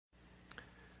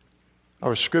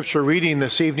Our scripture reading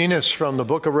this evening is from the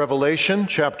book of Revelation,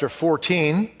 chapter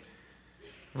 14,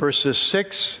 verses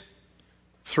 6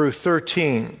 through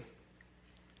 13.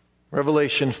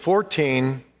 Revelation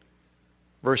 14,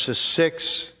 verses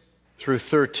 6 through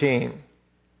 13.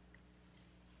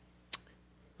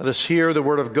 Let us hear the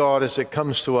word of God as it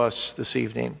comes to us this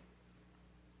evening.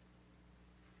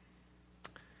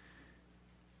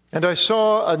 And I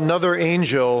saw another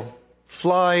angel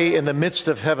fly in the midst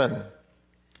of heaven,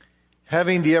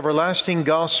 having the everlasting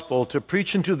gospel to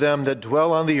preach unto them that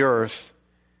dwell on the earth,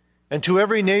 and to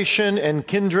every nation and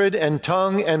kindred and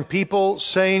tongue and people,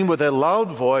 saying with a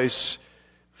loud voice,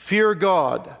 Fear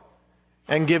God,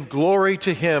 and give glory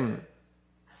to him,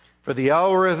 for the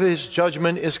hour of his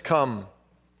judgment is come,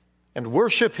 and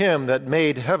worship him that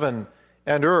made heaven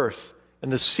and earth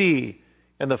and the sea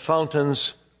and the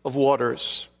fountains of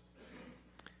waters.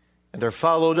 And there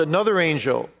followed another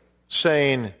angel,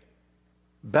 saying,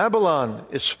 Babylon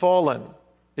is fallen,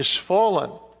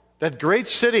 that great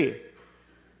city,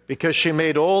 because she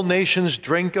made all nations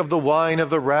drink of the wine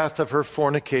of the wrath of her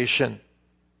fornication.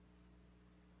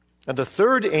 And the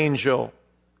third angel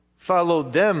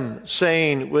followed them,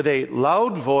 saying with a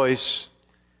loud voice,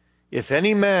 If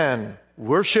any man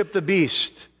worship the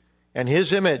beast and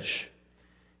his image,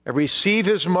 and receive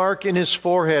his mark in his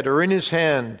forehead or in his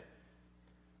hand,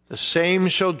 the same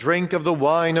shall drink of the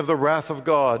wine of the wrath of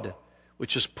God,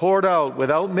 which is poured out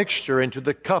without mixture into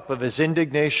the cup of his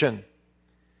indignation.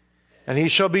 And he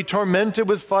shall be tormented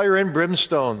with fire and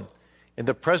brimstone in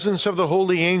the presence of the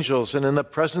holy angels and in the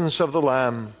presence of the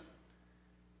Lamb.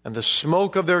 And the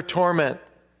smoke of their torment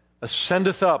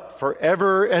ascendeth up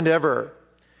forever and ever.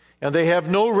 And they have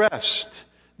no rest,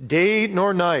 day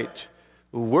nor night,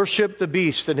 who worship the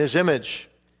beast and his image,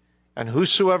 and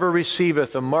whosoever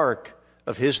receiveth a mark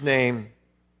of his name.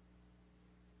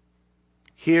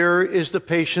 Here is the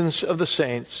patience of the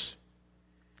saints.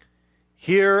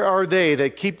 Here are they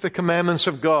that keep the commandments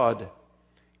of God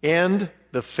and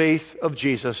the faith of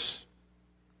Jesus.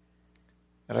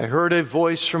 And I heard a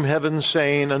voice from heaven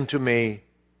saying unto me,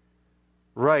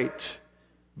 Write,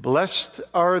 blessed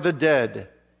are the dead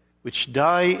which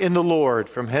die in the Lord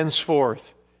from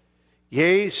henceforth.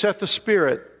 Yea, saith the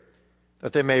Spirit,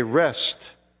 that they may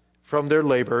rest from their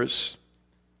labors,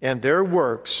 and their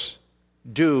works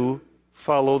do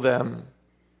follow them.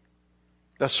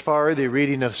 Thus far, the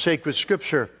reading of sacred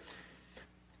Scripture.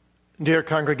 Dear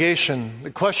congregation,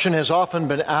 the question has often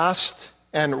been asked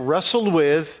and wrestled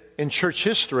with in church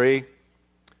history,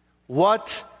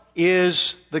 what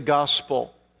is the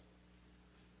gospel?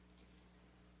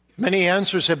 Many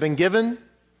answers have been given,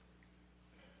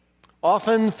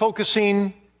 often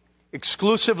focusing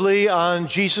exclusively on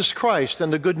Jesus Christ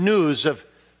and the good news of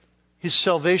his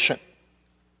salvation.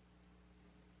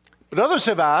 But others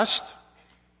have asked,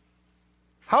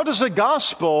 how does the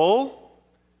gospel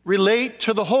relate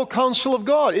to the whole counsel of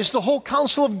God? Is the whole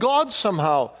counsel of God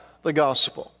somehow the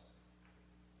gospel?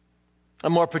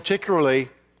 And more particularly,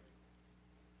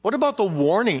 what about the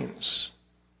warnings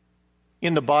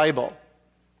in the Bible?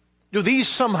 Do these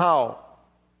somehow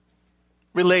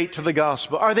relate to the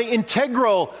gospel? Are they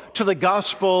integral to the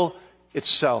gospel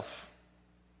itself?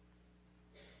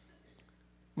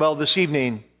 Well, this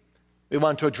evening, we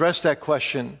want to address that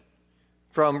question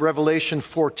from Revelation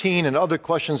 14 and other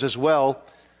questions as well.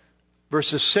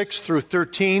 Verses 6 through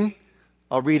 13.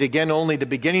 I'll read again only the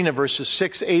beginning of verses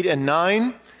 6, 8, and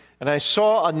 9. And I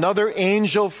saw another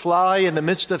angel fly in the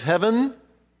midst of heaven,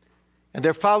 and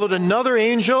there followed another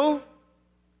angel,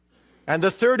 and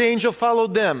the third angel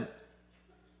followed them.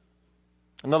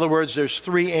 In other words, there's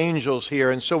three angels here.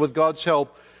 And so with God's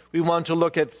help, we want to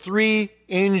look at three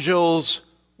angels'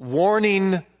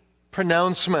 warning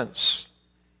pronouncements.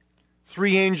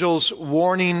 Three angels'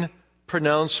 warning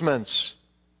pronouncements.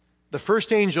 The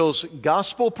first angel's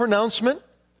gospel pronouncement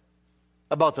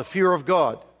about the fear of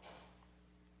God.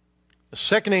 The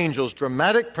second angel's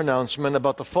dramatic pronouncement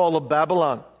about the fall of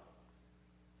Babylon.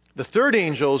 The third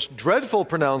angel's dreadful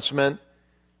pronouncement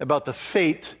about the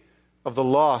fate of the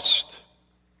lost.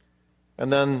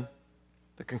 And then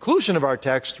the conclusion of our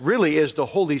text really is the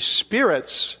Holy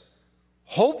Spirit's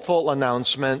hopeful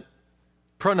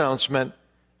pronouncement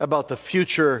about the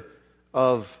future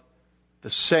of the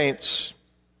saints.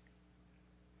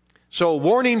 So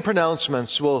warning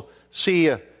pronouncements will see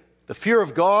the fear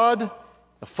of God,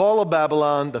 the fall of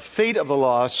Babylon, the fate of the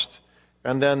lost,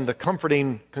 and then the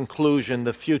comforting conclusion,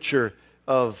 the future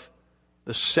of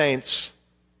the saints.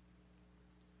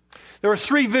 There are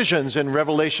three visions in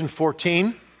Revelation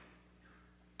 14.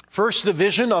 First, the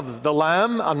vision of the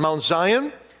Lamb on Mount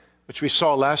Zion, which we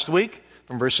saw last week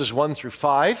from verses 1 through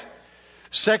 5.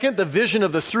 Second, the vision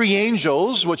of the three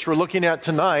angels, which we're looking at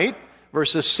tonight,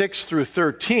 verses 6 through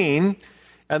 13.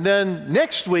 And then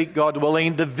next week, God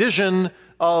willing, the vision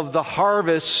of the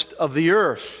harvest of the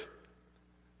earth,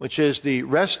 which is the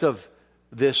rest of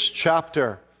this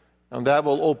chapter. And that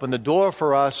will open the door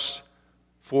for us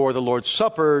for the Lord's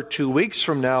Supper 2 weeks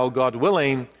from now, God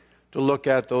willing, to look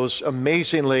at those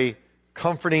amazingly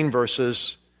comforting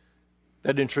verses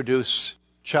that introduce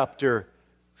chapter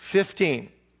 15.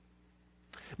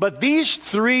 But these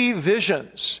three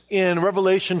visions in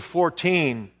Revelation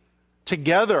 14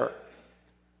 together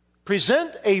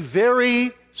present a very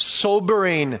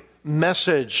sobering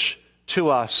message to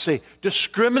us, a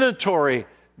discriminatory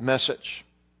message.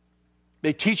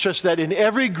 They teach us that in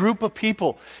every group of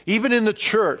people, even in the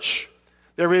church,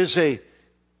 there is a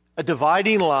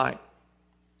dividing line,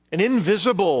 an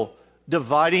invisible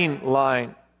dividing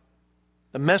line.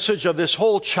 The message of this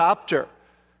whole chapter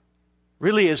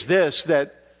really is this,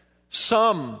 that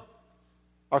some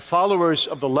are followers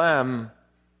of the Lamb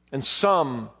and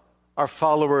some are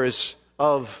followers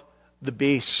of the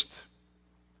beast.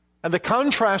 And the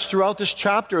contrast throughout this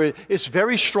chapter is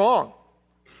very strong.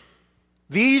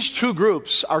 These two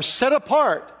groups are set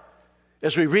apart,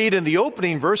 as we read in the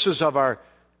opening verses of our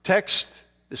text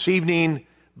this evening,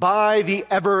 by the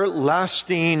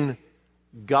everlasting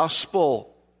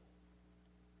gospel.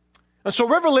 And so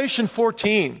Revelation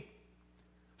 14,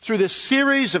 through this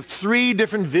series of three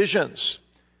different visions,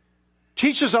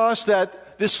 teaches us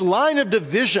that this line of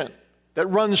division that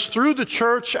runs through the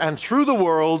church and through the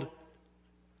world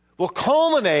will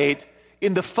culminate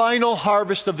in the final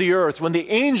harvest of the earth, when the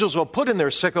angels will put in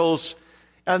their sickles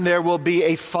and there will be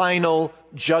a final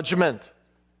judgment.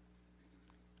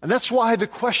 And that's why the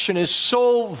question is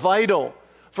so vital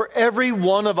for every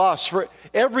one of us, for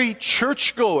every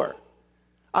churchgoer.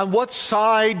 On what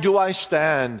side do I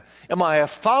stand? Am I a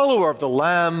follower of the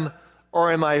Lamb,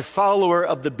 or am I a follower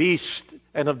of the beast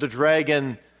and of the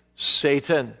dragon,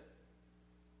 Satan?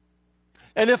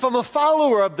 And if I'm a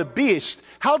follower of the beast,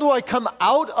 how do I come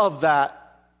out of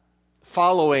that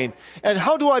following? And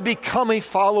how do I become a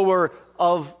follower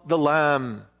of the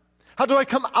Lamb? How do I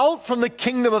come out from the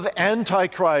kingdom of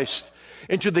Antichrist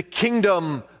into the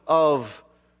kingdom of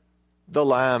the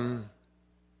Lamb?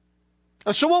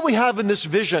 And so what we have in this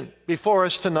vision before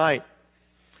us tonight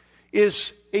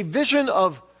is a vision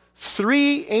of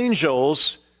three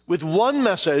angels with one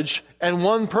message and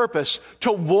one purpose: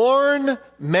 to warn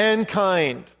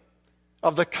mankind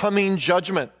of the coming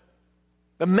judgment.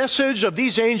 The message of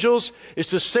these angels is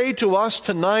to say to us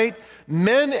tonight,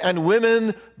 men and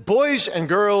women, boys and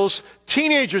girls,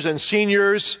 teenagers and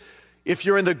seniors, if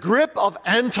you're in the grip of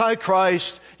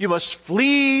Antichrist, you must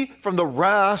flee from the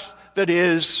wrath that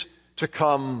is to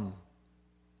come.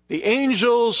 The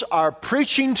angels are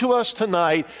preaching to us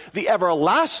tonight the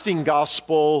everlasting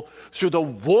gospel through the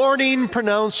warning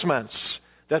pronouncements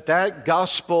that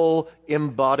gospel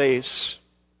embodies.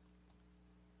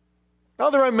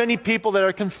 Now, there are many people that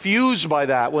are confused by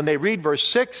that when they read verse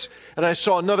 6, and I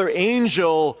saw another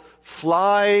angel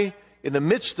fly in the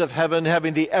midst of heaven,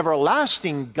 having the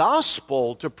everlasting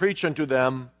gospel to preach unto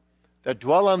them that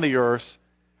dwell on the earth.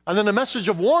 And then a message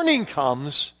of warning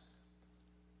comes.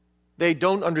 They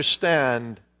don't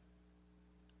understand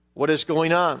what is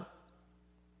going on.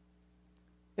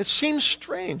 It seems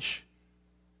strange.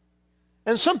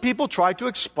 And some people try to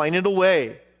explain it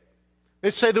away. They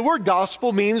say the word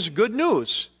gospel means good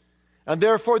news. And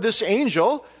therefore this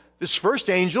angel, this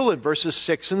first angel in verses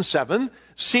 6 and 7,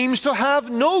 seems to have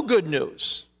no good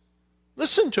news.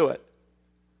 Listen to it.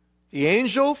 The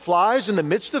angel flies in the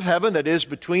midst of heaven, that is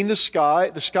between the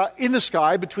sky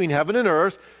between heaven and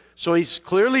earth. So he's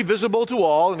clearly visible to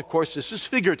all, and of course this is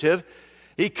figurative.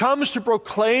 He comes to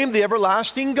proclaim the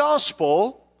everlasting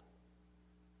gospel,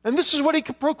 and this is what he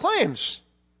proclaims.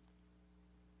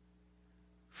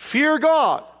 Fear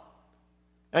God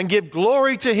and give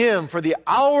glory to him, for the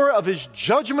hour of his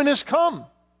judgment is come.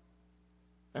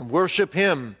 And worship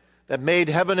him that made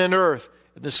heaven and earth,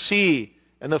 and the sea,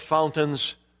 and the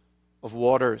fountains of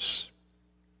waters.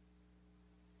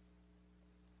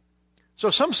 So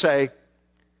some say,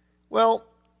 well,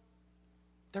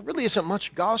 there really isn't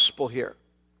much gospel here.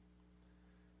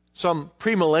 Some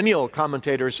premillennial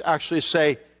commentators actually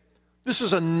say this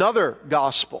is another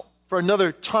gospel for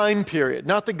another time period.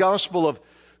 Not the gospel of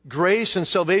grace and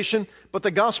salvation, but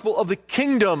the gospel of the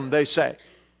kingdom, they say.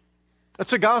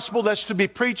 It's a gospel that's to be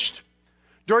preached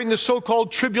during the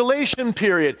so-called tribulation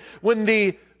period, when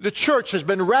the church has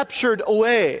been raptured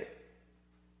away.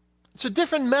 It's a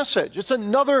different message. It's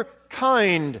another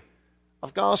kind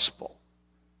of gospel.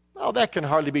 Well, that can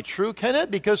hardly be true, can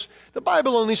it? Because the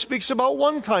Bible only speaks about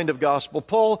one kind of gospel.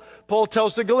 Paul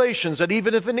tells the Galatians that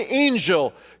even if an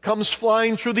angel comes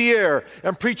flying through the air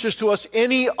and preaches to us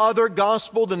any other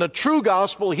gospel than the true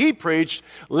gospel he preached,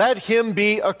 let him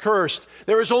be accursed.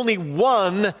 There is only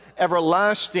one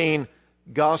everlasting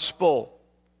gospel.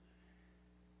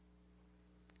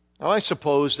 Now, I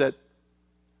suppose that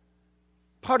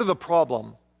part of the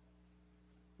problem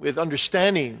with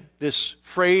understanding this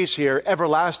phrase here,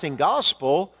 everlasting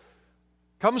gospel,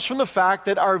 comes from the fact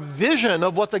that our vision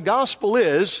of what the gospel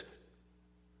is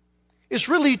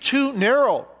really too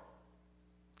narrow.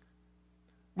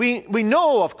 We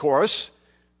know, of course,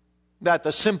 that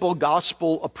the simple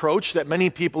gospel approach that many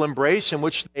people embrace, in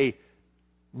which they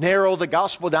narrow the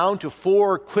gospel down to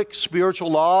 4 quick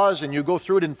spiritual laws, and you go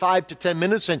through it in 5 to 10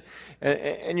 minutes, and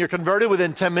you're converted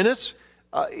within 10 minutes,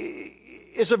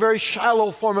 is a very shallow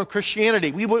form of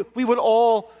Christianity. We would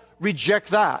all reject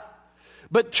that.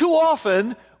 But too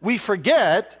often we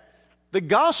forget the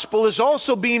gospel is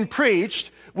also being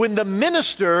preached when the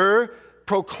minister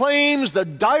proclaims the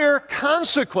dire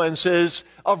consequences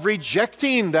of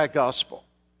rejecting that gospel.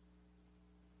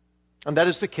 And that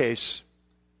is the case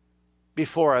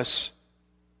before us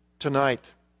tonight.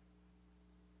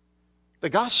 The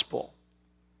gospel,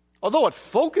 although it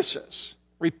focuses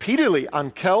repeatedly on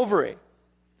Calvary,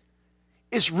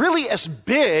 is really as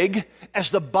big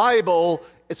as the Bible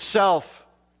itself.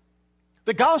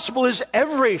 The gospel is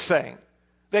everything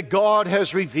that God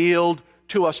has revealed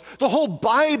to us. The whole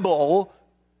Bible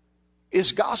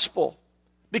is gospel,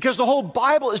 because the whole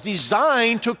Bible is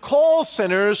designed to call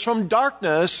sinners from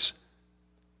darkness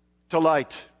to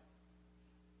light.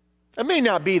 It may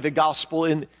not be the gospel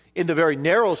in the very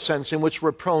narrow sense in which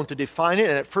we're prone to define it,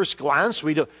 and at first glance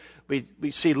we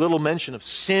see little mention of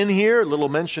sin here, little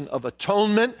mention of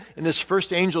atonement in this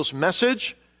first angel's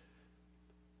message.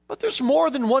 But there's more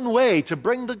than one way to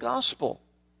bring the gospel.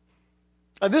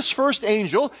 And this first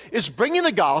angel is bringing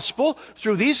the gospel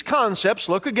through these concepts.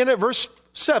 Look again at verse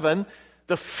 7.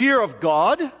 The fear of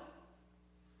God,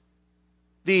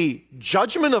 the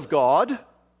judgment of God,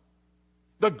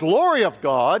 the glory of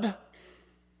God,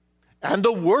 and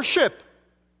the worship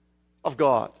of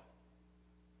God.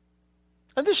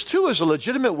 And this too is a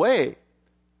legitimate way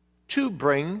to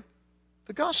bring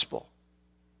the gospel.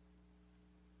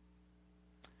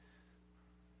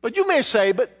 But you may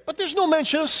say, but there's no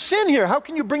mention of sin here. How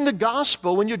can you bring the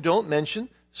gospel when you don't mention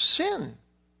sin?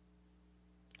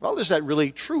 Well, is that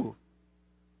really true?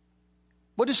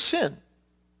 What is sin?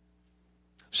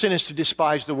 Sin is to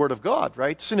despise the word of God,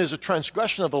 right? Sin is a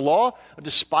transgression of the law, a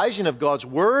despising of God's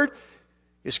word,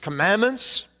 His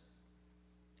commandments,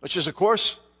 which is, of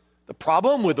course, the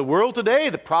problem with the world today,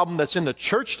 the problem that's in the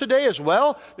church today as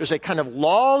well. There's a kind of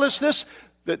lawlessness.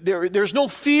 That there's no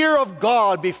fear of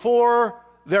God before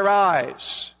their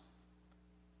eyes,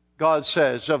 God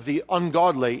says, of the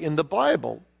ungodly in the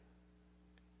Bible.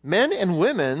 Men and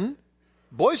women,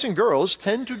 boys and girls,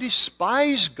 tend to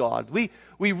despise God. We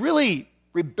really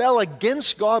rebel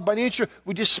against God by nature.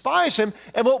 We despise Him,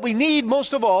 and what we need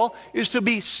most of all is to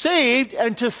be saved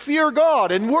and to fear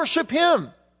God and worship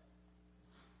Him.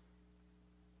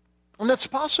 And that's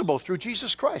possible through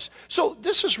Jesus Christ. So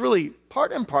this is really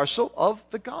part and parcel of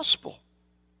the gospel.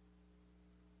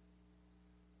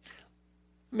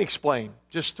 Let me explain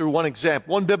just through one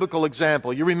example, one biblical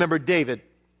example. You remember David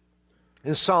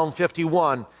in Psalm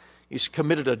 51. He's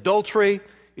committed adultery.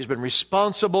 He's been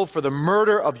responsible for the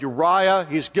murder of Uriah.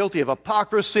 He's guilty of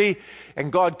hypocrisy.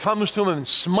 And God comes to him and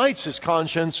smites his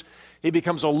conscience. He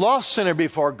becomes a lost sinner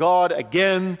before God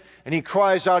again. And he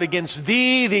cries out, against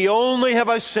thee, thee only have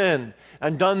I sinned,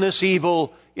 and done this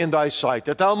evil in thy sight,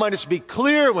 that thou mightest be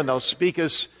clear when thou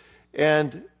speakest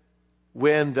and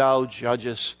when thou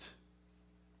judgest.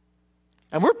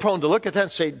 And we're prone to look at that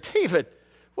and say, David,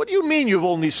 what do you mean you've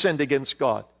only sinned against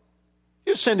God?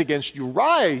 You've sinned against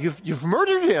Uriah. You've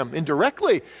murdered him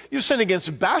indirectly. You've sinned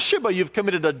against Bathsheba. You've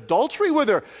committed adultery with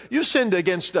her. You've sinned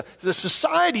against the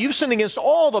society. You've sinned against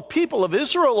all the people of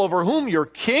Israel over whom you're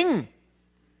king.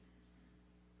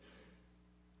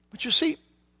 But you see,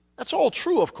 that's all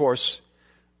true, of course.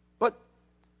 But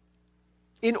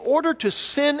in order to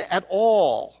sin at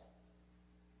all,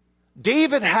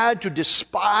 David had to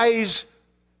despise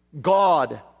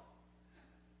God.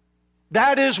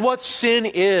 That is what sin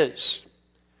is.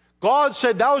 God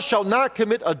said, thou shalt not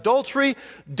commit adultery.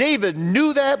 David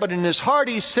knew that, but in his heart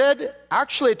he said,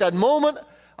 actually at that moment,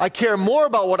 I care more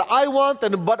about what I want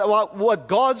than about what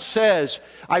God says.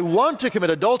 I want to commit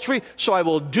adultery, so I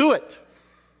will do it.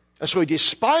 And so he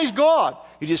despised God.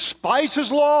 He despised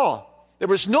His law. There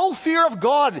was no fear of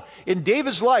God in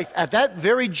David's life at that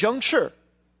very juncture.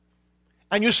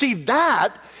 And you see,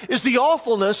 that is the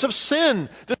awfulness of sin,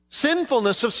 the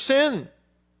sinfulness of sin.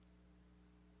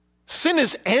 Sin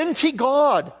is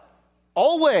anti-God,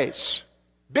 always.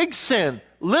 Big sin,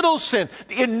 little sin.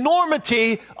 The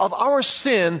enormity of our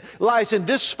sin lies in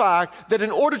this fact that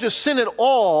in order to sin at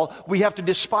all, we have to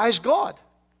despise God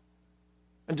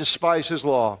and despise His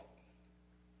law.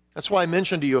 That's why I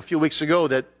mentioned to you a few weeks ago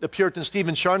that the Puritan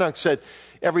Stephen Charnock said,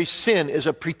 every sin is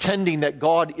a pretending that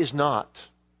God is not.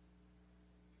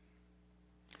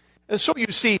 And so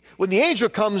you see, when the angel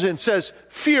comes and says,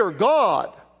 fear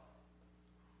God,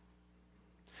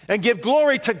 and give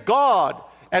glory to God,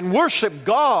 and worship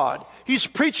God, he's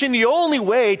preaching the only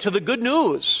way to the good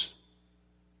news.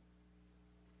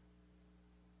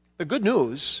 The good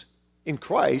news in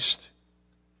Christ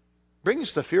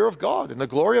brings the fear of God and the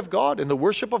glory of God and the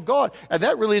worship of God. And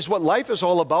that really is what life is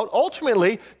all about.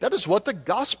 Ultimately, that is what the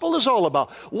gospel is all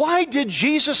about. Why did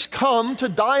Jesus come to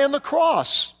die on the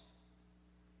cross?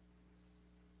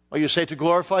 Well, you say to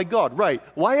glorify God. Right.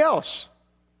 Why else?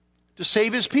 To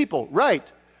save His people. Right.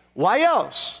 Why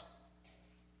else?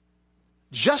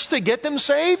 Just to get them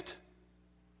saved?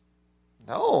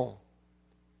 No.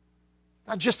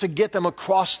 Not just to get them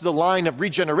across the line of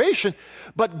regeneration,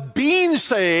 but being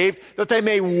saved that they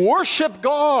may worship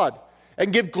God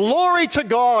and give glory to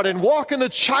God and walk in the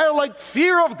childlike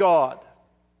fear of God.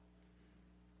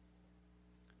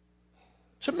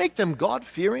 To make them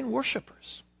God-fearing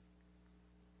worshipers.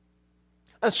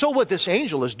 And so what this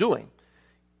angel is doing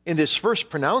in this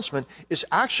first pronouncement is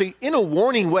actually, in a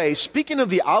warning way, speaking of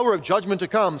the hour of judgment to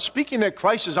come, speaking that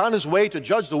Christ is on His way to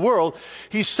judge the world,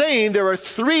 he's saying there are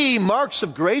three marks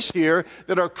of grace here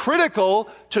that are critical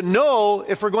to know,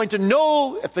 if we're going to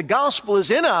know if the gospel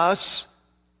is in us,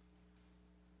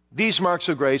 these marks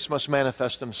of grace must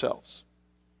manifest themselves.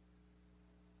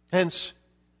 Hence,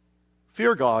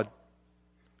 fear God,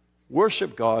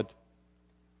 worship God,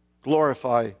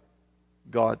 glorify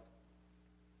God.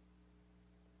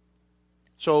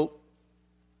 So,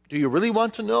 do you really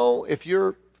want to know if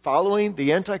you're following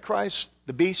the Antichrist,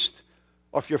 the beast,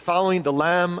 or if you're following the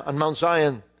Lamb on Mount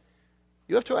Zion?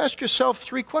 You have to ask yourself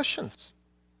three questions.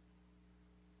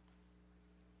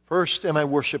 First, am I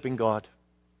worshiping God?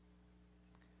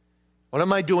 What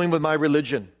am I doing with my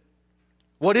religion?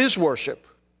 What is worship?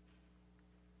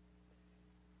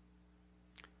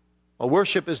 Well,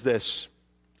 worship is this.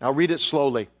 I'll read it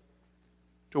slowly.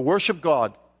 To worship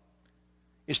God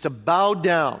is to bow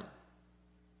down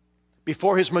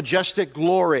before His majestic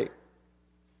glory,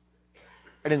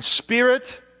 and in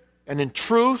spirit and in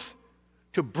truth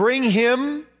to bring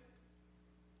Him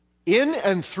in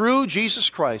and through Jesus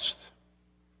Christ,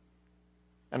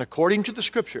 and according to the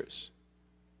Scriptures,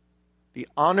 the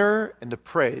honor and the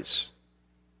praise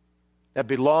that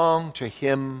belong to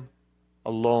Him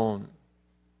alone.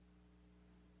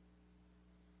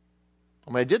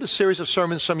 When I did a series of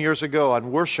sermons some years ago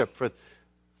on worship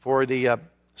for the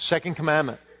second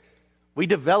commandment, we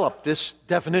developed this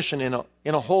definition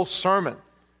in a whole sermon,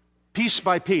 piece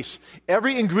by piece.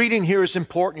 Every ingredient here is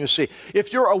important, you see.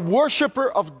 If you're a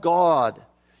worshiper of God,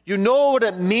 you know what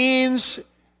it means,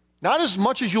 not as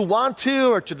much as you want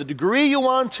to or to the degree you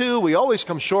want to. We always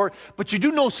come short. But you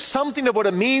do know something of what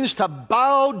it means to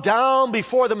bow down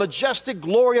before the majestic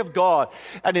glory of God.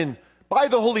 And by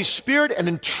the Holy Spirit and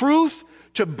in truth,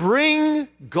 to bring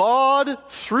God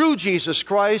through Jesus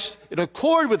Christ in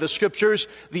accord with the Scriptures,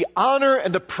 the honor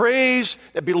and the praise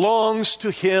that belongs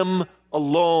to Him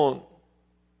alone.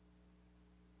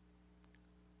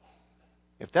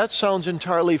 If that sounds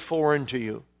entirely foreign to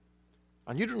you,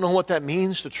 and you don't know what that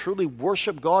means to truly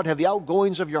worship God, have the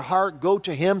outgoings of your heart go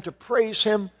to Him, to praise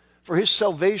Him for His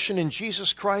salvation in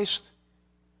Jesus Christ,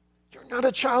 you're not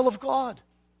a child of God.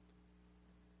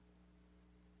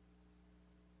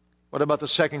 What about the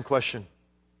second question?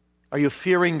 Are you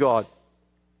fearing God?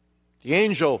 The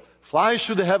angel flies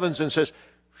through the heavens and says,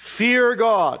 fear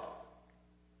God.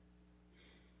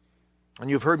 And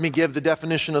you've heard me give the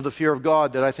definition of the fear of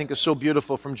God that I think is so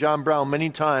beautiful from John Brown many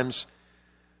times.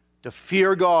 To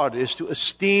fear God is to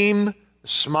esteem the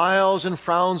smiles and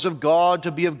frowns of God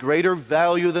to be of greater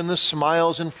value than the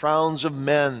smiles and frowns of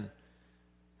men.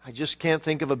 I just can't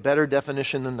think of a better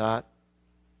definition than that.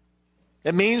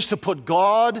 It means to put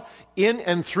God in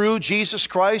and through Jesus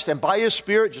Christ and by His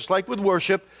Spirit, just like with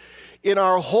worship, in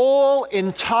our whole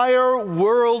entire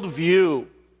worldview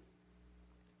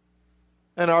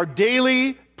and our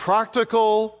daily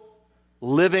practical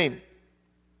living.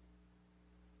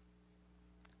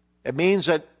 It means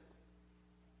that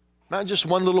not just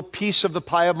one little piece of the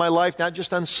pie of my life, not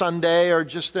just on Sunday or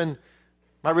just in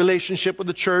my relationship with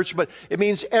the church, but it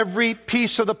means every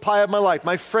piece of the pie of my life.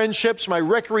 My friendships, my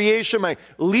recreation, my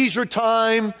leisure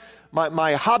time,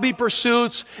 my hobby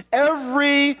pursuits,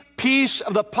 every piece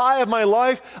of the pie of my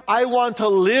life, I want to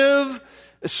live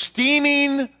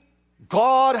esteeming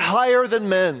God higher than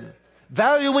men,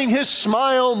 valuing His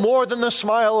smile more than the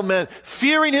smile of men,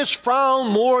 fearing His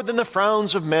frown more than the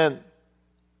frowns of men.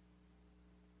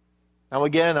 Now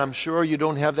again, I'm sure you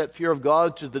don't have that fear of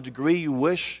God to the degree you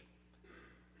wish.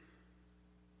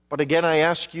 But again, I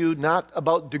ask you not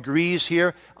about degrees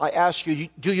here. I ask you,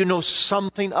 do you know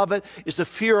something of it? Is the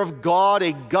fear of God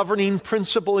a governing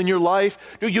principle in your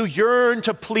life? Do you yearn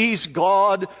to please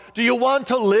God? Do you want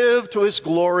to live to His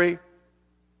glory?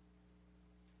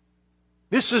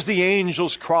 This is the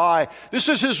angel's cry. This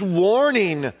is his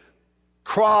warning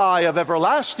cry of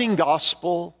everlasting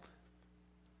gospel.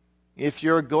 If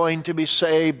you're going to be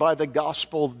saved by the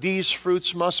gospel, these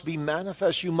fruits must be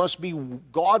manifest. You must be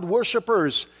God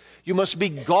worshipers. You must be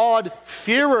God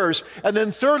fearers. And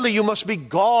then thirdly, you must be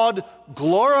God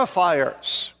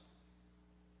glorifiers.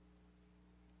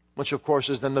 Which of course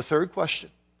is then the third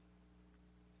question.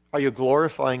 Are you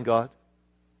glorifying God?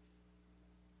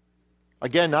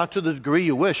 Again, not to the degree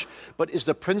you wish, but is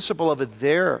the principle of it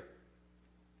there?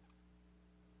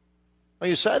 Well,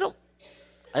 you say,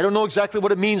 I don't know exactly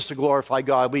what it means to glorify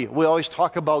God. We always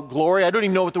talk about glory. I don't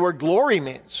even know what the word glory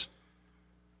means.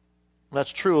 And that's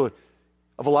true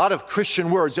of a lot of Christian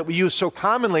words that we use so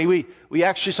commonly. We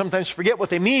actually sometimes forget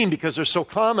what they mean because they're so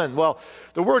common. Well,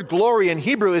 the word glory in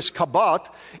Hebrew is kabat,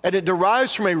 and it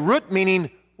derives from a root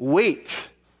meaning weight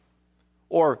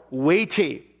or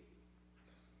weighty.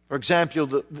 For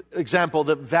example,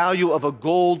 the value of a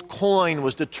gold coin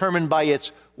was determined by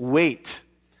its weight.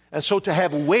 And so to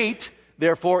have weight,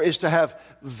 therefore, is to have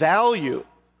value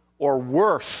or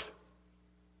worth.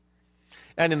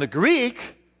 And in the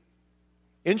Greek,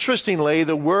 interestingly,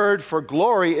 the word for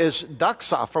glory is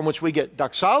doxa, from which we get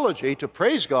doxology, to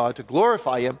praise God, to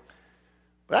glorify Him.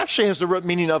 But actually has the root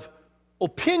meaning of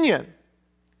opinion.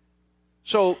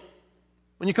 So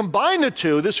when you combine the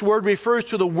two, this word refers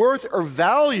to the worth or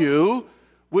value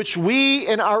which we,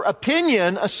 in our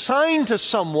opinion, assign to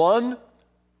someone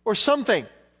or something.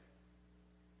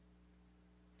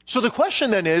 So the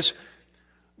question then is,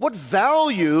 what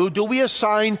value do we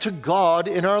assign to God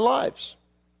in our lives?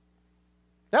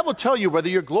 That will tell you whether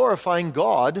you're glorifying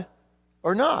God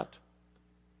or not.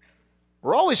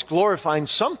 We're always glorifying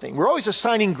something. We're always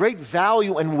assigning great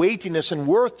value and weightiness and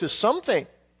worth to something.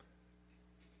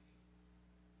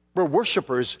 We're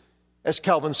worshipers, as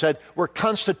Calvin said. We're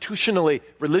constitutionally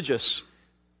religious.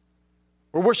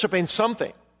 We're worshiping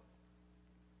something.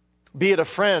 Be it a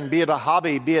friend, be it a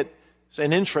hobby, be it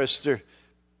an interest, or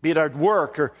be it our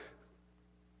work,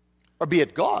 or be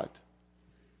it God.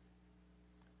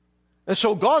 And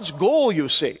so God's goal, you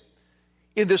see,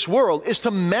 in this world is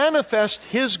to manifest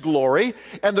His glory,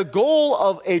 and the goal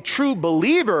of a true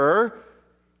believer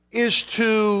is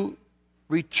to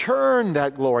return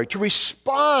that glory, to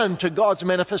respond to God's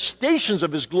manifestations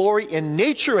of His glory in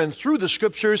nature and through the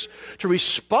Scriptures, to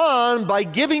respond by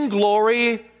giving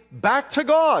glory back to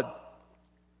God.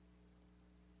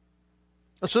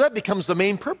 And so that becomes the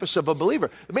main purpose of a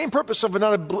believer. The main purpose of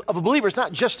a believer is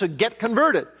not just to get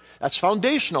converted. That's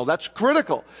foundational. That's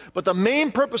critical. But the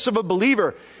main purpose of a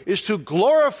believer is to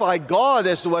glorify God,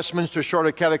 as the Westminster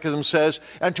Shorter Catechism says,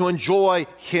 and to enjoy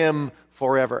Him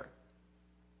forever.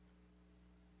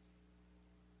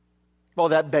 Well,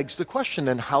 that begs the question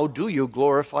then, how do you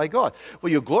glorify God?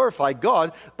 Well, you glorify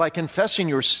God by confessing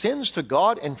your sins to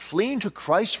God and fleeing to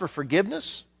Christ for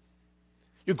forgiveness.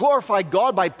 You glorify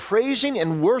God by praising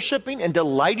and worshiping and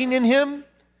delighting in Him.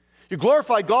 You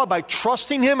glorify God by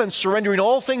trusting Him and surrendering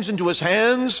all things into His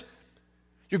hands.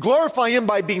 You glorify Him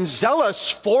by being zealous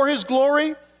for His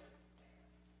glory.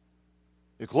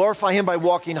 You glorify Him by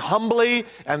walking humbly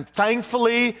and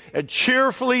thankfully and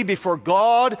cheerfully before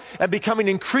God and becoming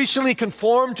increasingly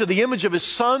conformed to the image of His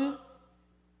Son.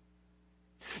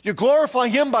 You glorify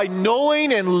Him by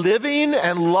knowing and living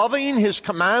and loving His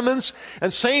commandments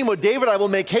and saying with David, I will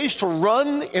make haste to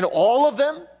run in all of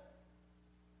them.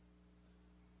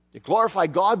 You glorify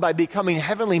God by becoming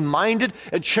heavenly minded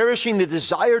and cherishing the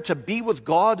desire to be with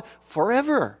God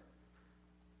forever.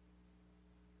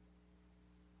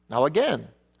 Now again,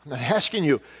 I'm not asking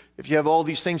you if you have all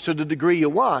these things to the degree you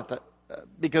want,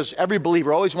 because every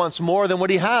believer always wants more than what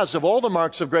he has of all the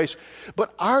marks of grace.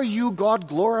 But are you God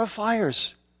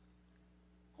glorifiers?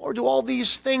 Or do all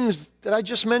these things that I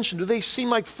just mentioned, do they seem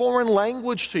like foreign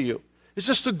language to you? Is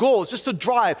this the goal? Is this the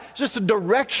drive? Is this the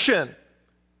direction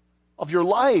of your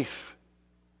life?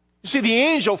 You see, the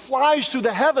angel flies through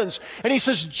the heavens, and he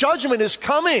says, judgment is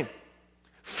coming.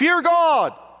 Fear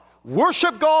God.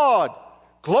 Worship God.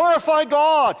 Glorify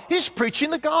God. He's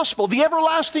preaching the gospel, the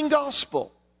everlasting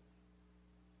gospel,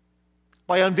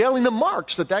 by unveiling the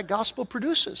marks that that gospel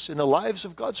produces in the lives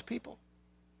of God's people.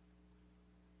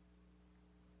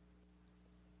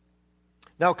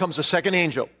 Now comes the second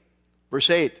angel,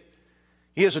 verse 8.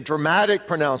 He has a dramatic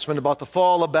pronouncement about the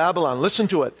fall of Babylon. Listen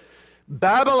to it.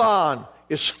 Babylon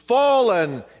is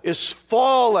fallen,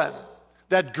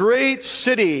 that great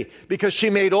city, because she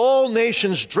made all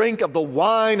nations drink of the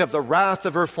wine of the wrath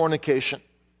of her fornication.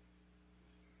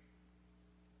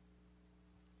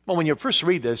 Well, when you first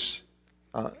read this,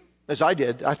 as I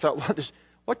did, I thought,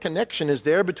 what connection is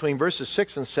there between verses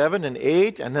 6 and 7 and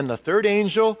 8 and then the third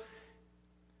angel?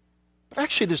 But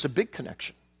actually, there's a big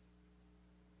connection.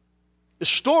 The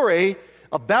story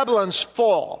of Babylon's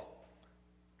fall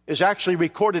is actually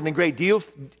recorded in great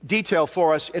detail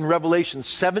for us in Revelation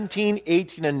 17,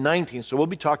 18, and 19. So we'll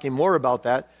be talking more about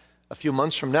that a few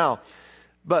months from now.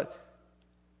 But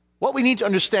what we need to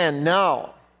understand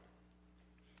now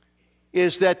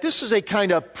is that this is a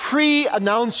kind of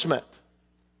pre-announcement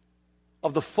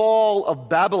of the fall of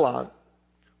Babylon,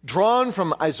 drawn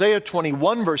from Isaiah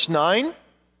 21, verse 9,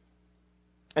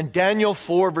 and Daniel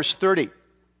 4, verse 30,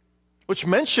 which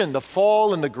mention the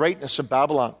fall and the greatness of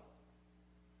Babylon.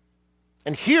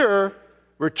 And here,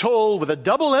 we're told with a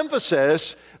double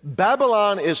emphasis,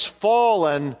 Babylon is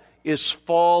fallen, is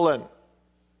fallen.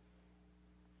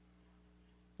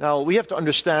 Now, we have to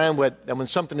understand that when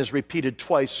something is repeated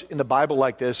twice in the Bible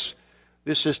like this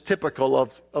is typical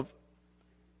of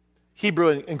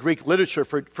Hebrew and Greek literature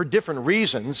for different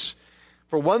reasons.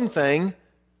 For one thing,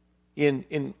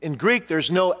 in Greek, there's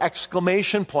no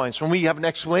exclamation points. When we have an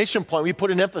exclamation point, we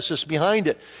put an emphasis behind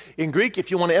it. In Greek,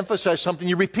 if you want to emphasize something,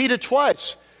 you repeat it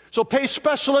twice. So pay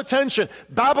special attention.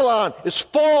 Babylon is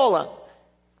fallen!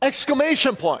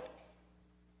 Exclamation point.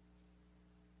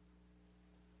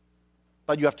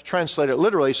 But you have to translate it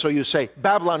literally, so you say,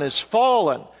 Babylon is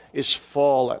fallen, is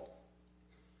fallen.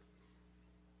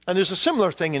 And there's a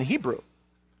similar thing in Hebrew.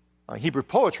 Hebrew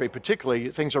poetry,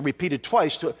 particularly, things are repeated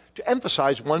twice to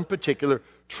emphasize one particular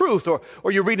truth.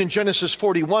 Or you read in Genesis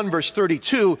 41, verse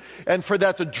 32, and for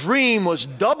that the dream was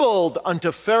doubled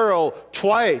unto Pharaoh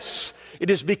twice. It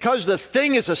is because the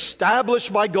thing is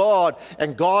established by God,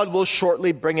 and God will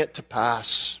shortly bring it to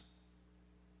pass.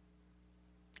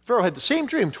 Pharaoh had the same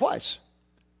dream twice,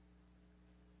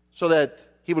 so that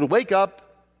he would wake up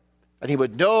and he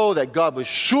would know that God was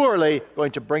surely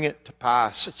going to bring it to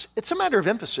pass. It's a matter of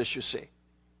emphasis, you see.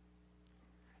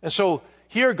 And so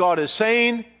here God is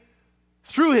saying,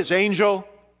 through his angel,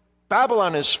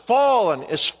 Babylon is fallen,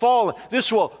 is fallen.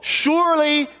 This will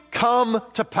surely come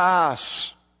to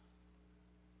pass.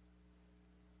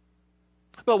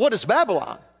 But what is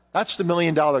Babylon? That's the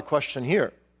million-dollar question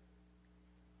here.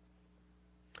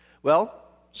 Well,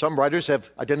 some writers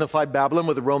have identified Babylon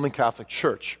with the Roman Catholic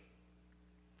Church.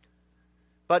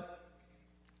 But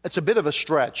it's a bit of a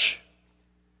stretch.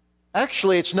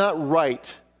 Actually, it's not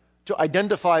right to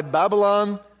identify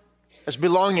Babylon as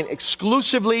belonging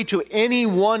exclusively to any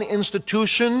one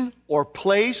institution or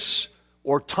place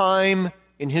or time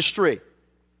in history.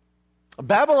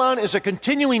 Babylon is a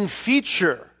continuing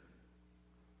feature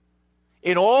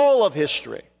in all of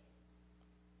history.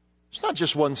 It's not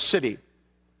just one city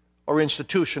or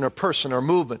institution or person or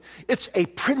movement. It's a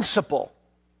principle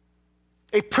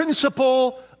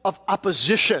of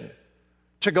opposition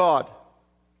to God.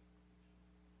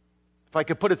 If I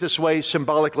could put it this way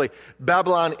symbolically,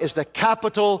 Babylon is the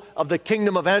capital of the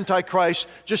kingdom of Antichrist,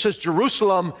 just as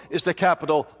Jerusalem is the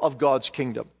capital of God's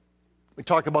kingdom. We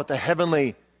talk about the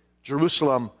heavenly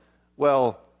Jerusalem.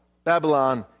 Well,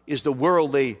 Babylon is the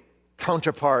worldly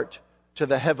counterpart to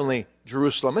the heavenly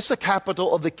Jerusalem. It's the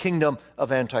capital of the kingdom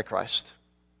of Antichrist.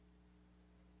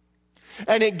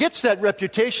 And it gets that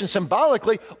reputation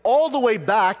symbolically all the way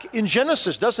back in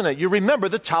Genesis, doesn't it? You remember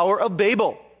the Tower of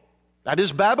Babel. That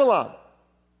is Babylon.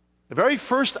 The very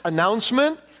first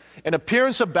announcement and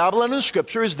appearance of Babylon in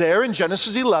Scripture is there in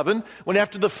Genesis 11, when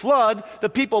after the flood, the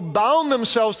people bound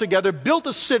themselves together, built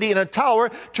a city and a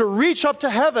tower to reach up to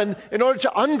heaven in order to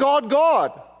ungod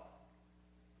God.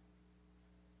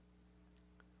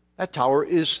 That tower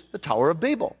is the Tower of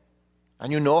Babel.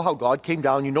 And you know how God came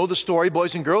down. You know the story,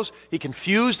 boys and girls. He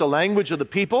confused the language of the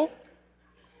people.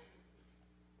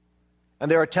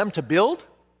 And their attempt to build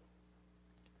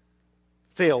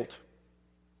failed.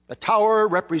 The tower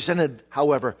represented,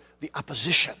 however, the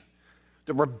opposition,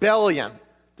 the rebellion,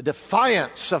 the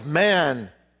defiance of man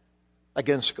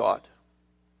against God.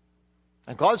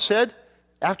 And God said,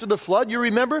 after the flood, you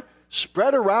remember,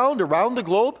 spread around the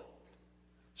globe,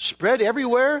 spread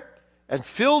everywhere, and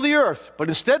filled the earth. But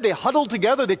instead, they huddled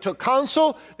together, they took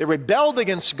counsel, they rebelled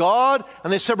against God,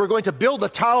 and they said, we're going to build a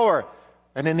tower.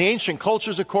 And in the ancient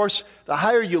cultures, of course, the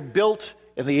higher you built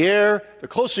in the air, the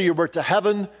closer you were to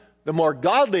heaven, the more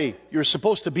godly you're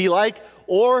supposed to be like.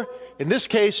 Or, in this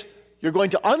case, you're going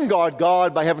to unguard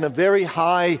God by having a very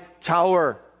high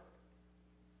tower.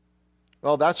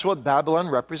 Well, that's what Babylon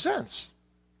represents.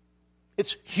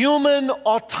 It's human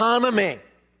autonomy.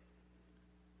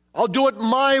 I'll do it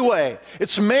my way.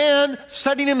 It's man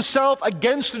setting himself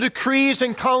against the decrees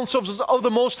and counsels of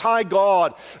the Most High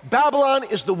God. Babylon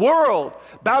is the world.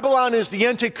 Babylon is the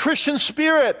anti-Christian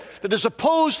spirit that is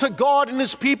opposed to God and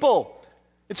His people.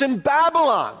 It's in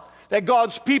Babylon that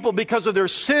God's people, because of their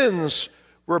sins,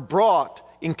 were brought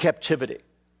in captivity.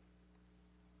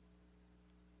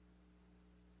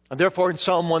 And therefore in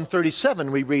Psalm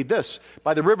 137 we read this,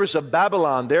 by the rivers of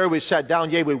Babylon, there we sat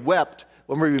down, yea, we wept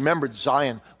when we remembered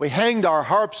Zion. We hanged our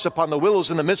harps upon the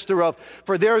willows in the midst thereof.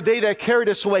 For there they that carried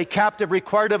us away captive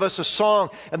required of us a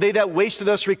song, and they that wasted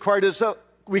us required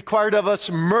of us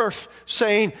mirth,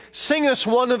 saying, sing us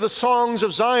one of the songs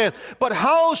of Zion. But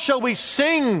how shall we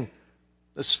sing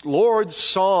the Lord's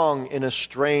song in a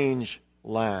strange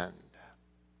land?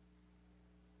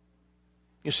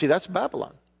 You see, that's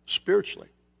Babylon, spiritually.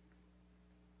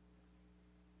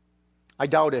 I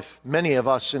doubt if many of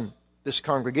us in this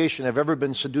congregation have ever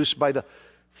been seduced by the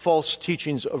false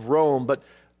teachings of Rome, but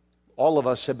all of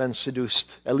us have been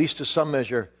seduced, at least to some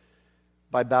measure,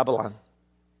 by Babylon.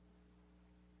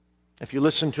 If you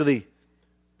listen to the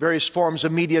various forms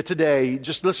of media today,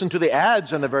 just listen to the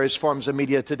ads in the various forms of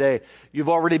media today, you've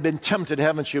already been tempted,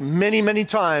 haven't you, many, many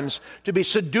times to be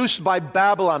seduced by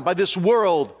Babylon, by this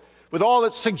world, with all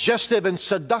its suggestive and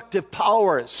seductive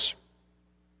powers.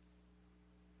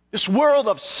 This world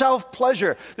of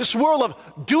self-pleasure, this world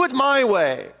of do it my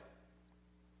way.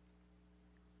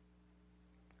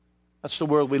 That's the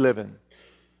world we live in.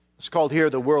 It's called here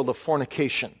the world of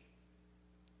fornication.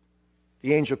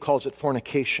 The angel calls it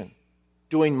fornication,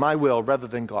 doing my will rather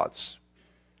than God's,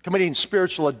 committing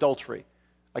spiritual adultery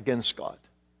against God.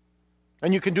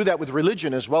 And you can do that with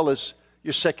religion as well as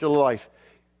your secular life.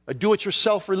 A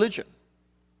do-it-yourself religion.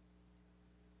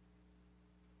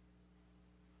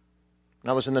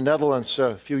 I was in the Netherlands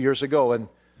a few years ago and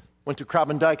went to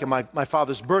Krabendijk, my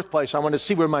father's birthplace. I wanted to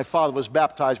see where my father was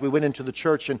baptized. We went into the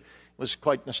church, and it was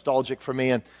quite nostalgic for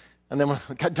me. And then when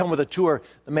I got done with the tour,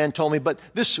 the man told me, but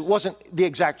this wasn't the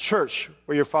exact church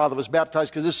where your father was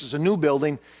baptized, because this is a new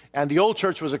building, and the old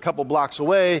church was a couple blocks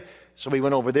away. So we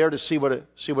went over there to see what it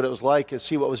was like and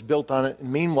see what was built on it.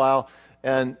 And meanwhile,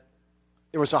 and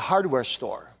there was a hardware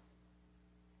store.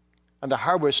 And the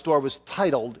hardware store was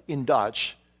titled in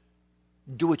Dutch,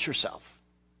 do it yourself.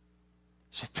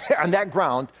 So there on that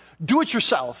ground, do it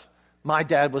yourself, my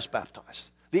dad was baptized.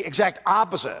 The exact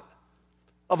opposite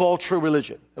of all true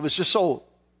religion. It was just so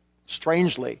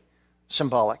strangely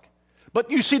symbolic.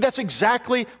 But you see, that's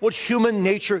exactly what human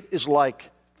nature is like.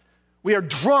 We are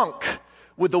drunk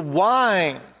with the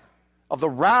wine of the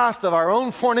wrath of our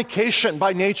own fornication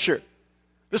by nature.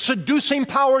 The seducing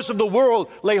powers of the world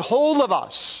lay hold of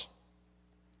us.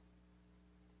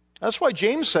 That's why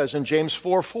James says in James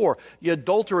 4:4, ye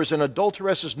adulterers and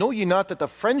adulteresses, know ye not that the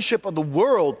friendship of the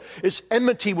world is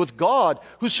enmity with God?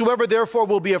 Whosoever therefore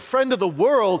will be a friend of the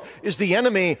world is the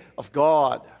enemy of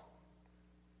God.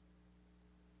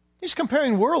 He's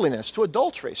comparing worldliness to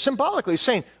adultery, symbolically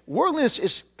saying worldliness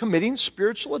is committing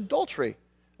spiritual adultery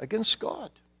against God.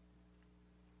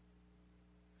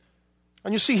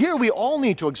 And you see, here we all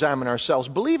need to examine ourselves,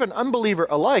 believer and unbeliever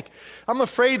alike. I'm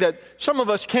afraid that some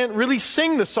of us can't really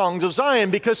sing the songs of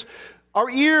Zion because our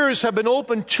ears have been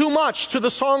opened too much to the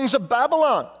songs of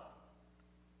Babylon.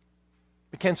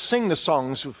 We can't sing the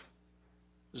songs of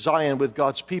Zion with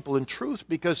God's people in truth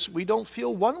because we don't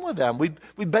feel one with them.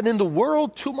 We've been in the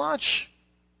world too much.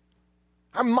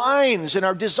 Our minds and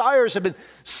our desires have been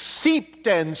seeped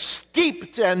and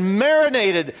steeped and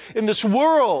marinated in this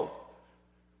world.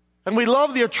 And we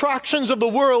love the attractions of the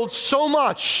world so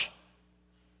much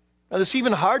that it's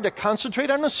even hard to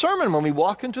concentrate on a sermon when we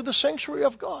walk into the sanctuary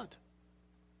of God.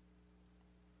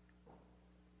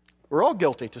 We're all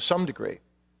guilty to some degree.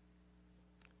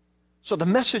 So the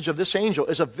message of this angel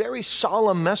is a very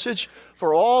solemn message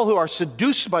for all who are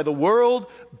seduced by the world.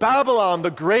 Babylon the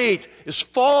Great is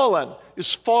fallen,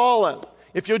 is fallen.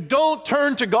 If you don't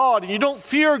turn to God and you don't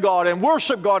fear God and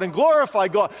worship God and glorify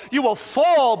God, you will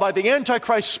fall by the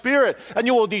Antichrist spirit and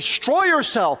you will destroy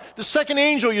yourself. The second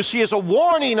angel you see is a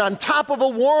warning on top of a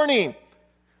warning.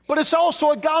 but it's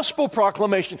also a gospel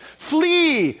proclamation.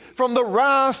 Flee from the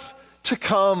wrath to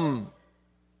come.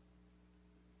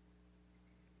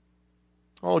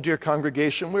 Oh, dear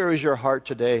congregation, where is your heart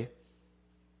today?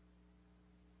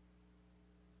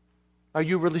 Are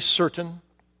you really certain?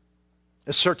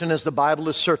 As certain as the Bible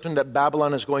is certain that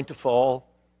Babylon is going to fall?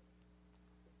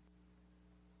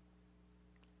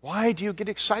 Why do you get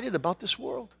excited about this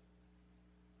world?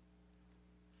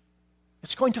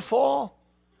 It's going to fall.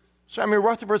 Samuel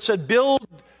Rutherford said, build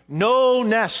no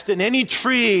nest in any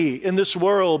tree in this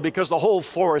world because the whole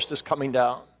forest is coming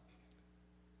down.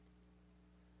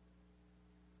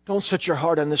 Don't set your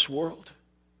heart on this world.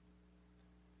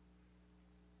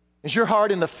 Is your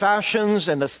heart in the fashions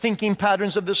and the thinking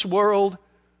patterns of this world?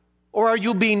 Or are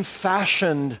you being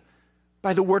fashioned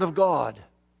by the Word of God?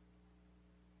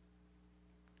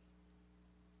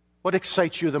 What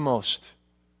excites you the most?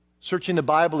 Searching the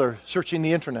Bible or searching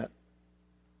the internet?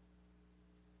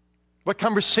 What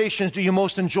conversations do you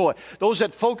most enjoy? Those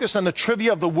that focus on the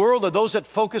trivia of the world or those that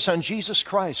focus on Jesus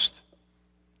Christ?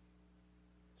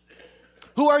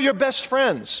 Who are your best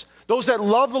friends? Those that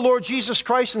love the Lord Jesus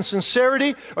Christ in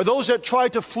sincerity, or those that try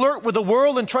to flirt with the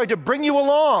world and try to bring you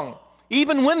along,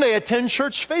 even when they attend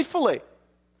church faithfully?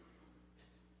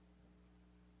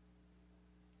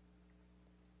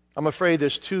 I'm afraid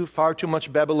there's far too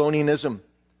much Babylonianism,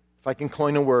 if I can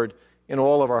coin a word, in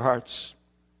all of our hearts.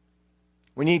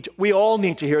 We all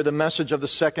need to hear the message of the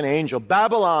second angel.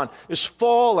 Babylon is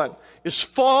fallen, it's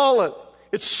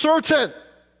certain.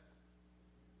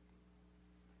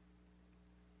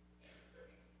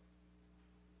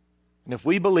 And if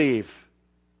we believe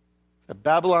that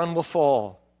Babylon will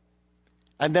fall,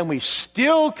 and then we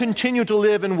still continue to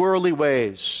live in worldly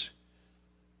ways,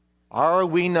 are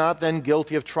we not then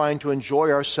guilty of trying to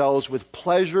enjoy ourselves with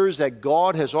pleasures that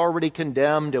God has already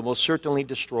condemned and will certainly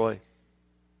destroy?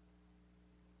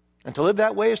 And to live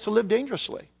that way is to live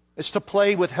dangerously. It's to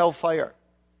play with hellfire,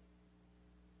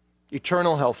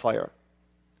 eternal hellfire,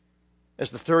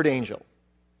 as the third angel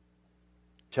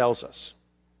tells us.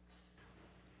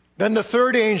 Then the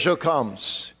third angel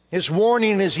comes. His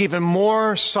warning is even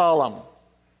more solemn.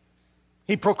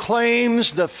 He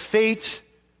proclaims the fate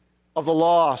of the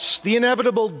lost, the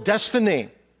inevitable destiny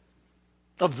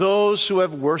of those who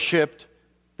have worshipped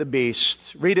the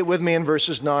beast. Read it with me in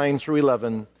verses 9 through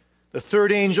 11. The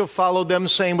third angel followed them,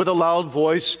 saying with a loud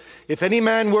voice, if any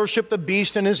man worship the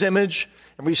beast in his image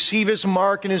and receive his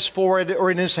mark in his forehead or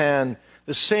in his hand,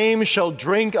 the same shall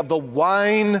drink of the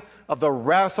wine of the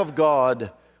wrath of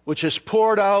God, which is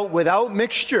poured out without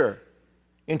mixture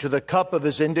into the cup of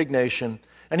his indignation.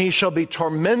 And he shall be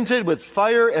tormented with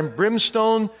fire and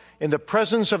brimstone in the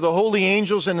presence of the holy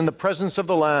angels and in the presence of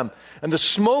the Lamb. And the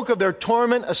smoke of their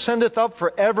torment ascendeth up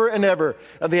forever and ever.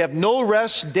 And they have no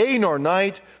rest day nor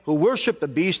night, who worship the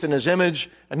beast in his image,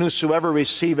 and whosoever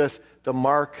receiveth the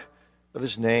mark of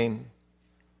his name.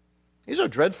 These are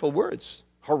dreadful words,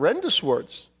 horrendous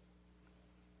words.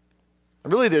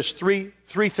 And really there's three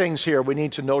things here we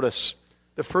need to notice.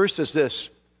 The first is this: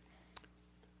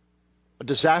 a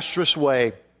disastrous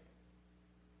way.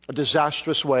 A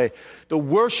disastrous way. The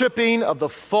worshiping of the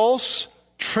false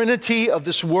trinity of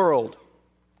this world.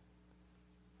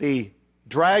 The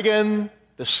dragon,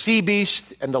 the sea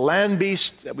beast, and the land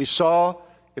beast that we saw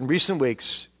in recent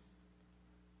weeks.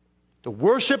 The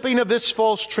worshiping of this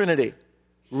false trinity,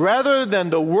 rather than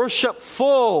the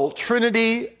worshipful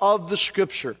trinity of the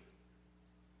Scripture,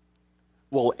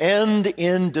 will end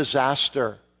in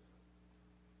disaster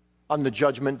on the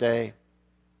judgment day.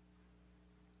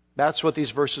 That's what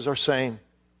these verses are saying.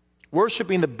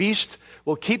 Worshipping the beast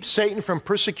will keep Satan from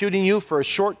persecuting you for a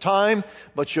short time,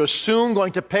 but you're soon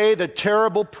going to pay the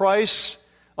terrible price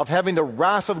of having the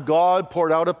wrath of God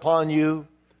poured out upon you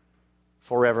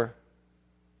forever.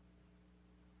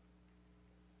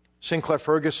 Sinclair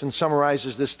Ferguson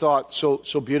summarizes this thought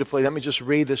so beautifully. Let me just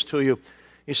read this to you.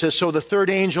 He says, so the third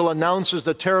angel announces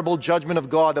the terrible judgment of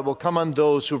God that will come on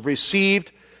those who've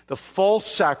received the false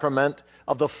sacrament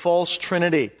of the false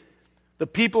Trinity. The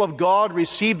people of God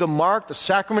receive the mark, the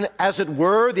sacrament, as it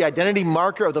were, the identity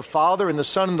marker of the Father and the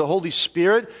Son and the Holy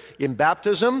Spirit in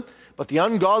baptism. But the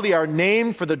ungodly are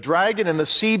named for the dragon and the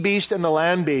sea beast and the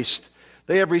land beast.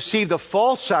 They have received the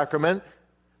false sacrament.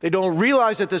 They don't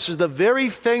realize that this is the very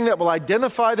thing that will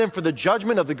identify them for the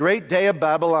judgment of the great day of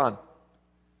Babylon.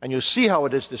 And you see how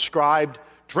it is described,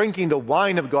 drinking the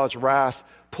wine of God's wrath,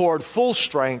 poured full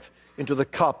strength into the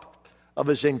cup of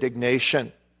his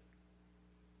indignation.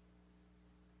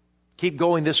 Keep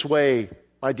going this way,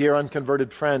 my dear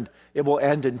unconverted friend. It will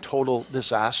end in total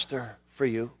disaster for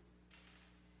you.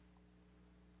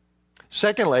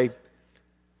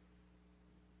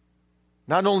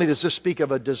 Not only does this speak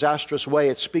of a disastrous way,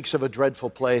 it speaks of a dreadful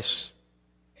place.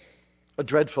 A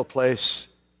dreadful place.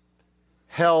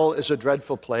 Hell is a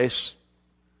dreadful place.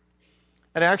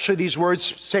 And actually these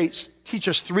words teach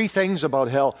us three things about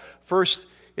hell. First,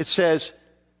 it says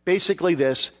basically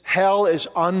this: hell is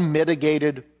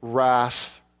unmitigated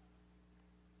wrath.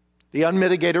 The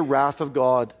unmitigated wrath of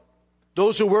God.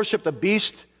 Those who worship the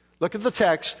beast, look at the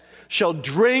text, shall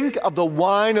drink of the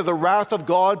wine of the wrath of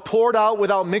God, poured out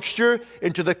without mixture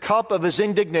into the cup of his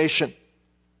indignation.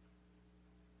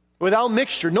 Without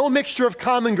mixture, no mixture of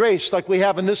common grace like we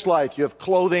have in this life. You have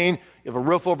clothing, you have a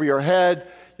roof over your head,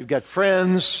 you've got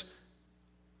friends.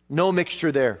 No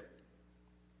mixture there.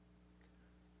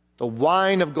 The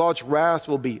wine of God's wrath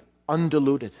will be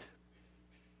undiluted.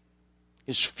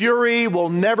 His fury will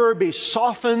never be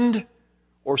softened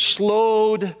or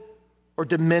slowed or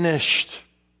diminished.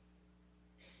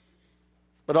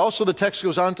 But also the text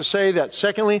goes on to say that,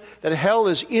 secondly, that hell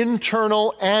is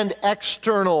internal and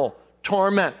external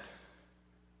torment.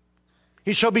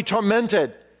 He shall be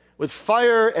tormented with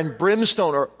fire and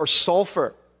brimstone or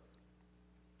sulfur.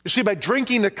 You see, by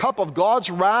drinking the cup of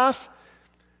God's wrath,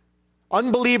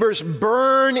 unbelievers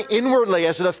burn inwardly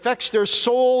as it affects their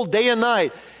soul day and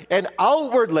night, and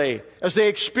outwardly as they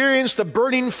experience the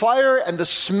burning fire and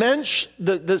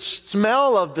the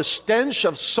smell of the stench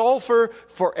of sulfur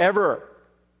forever.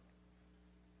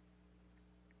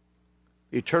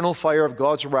 The eternal fire of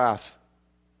God's wrath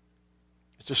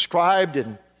is described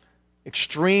in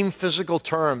extreme physical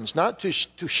terms, not to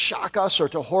shock us or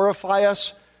to horrify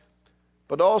us,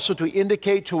 but also to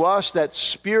indicate to us that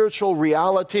spiritual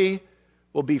reality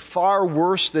will be far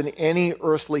worse than any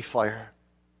earthly fire.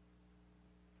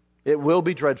 It will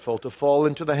be dreadful to fall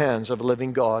into the hands of a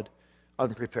living God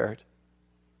unprepared.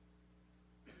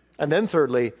 And then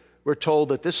thirdly, we're told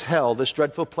that this hell, this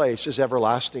dreadful place, is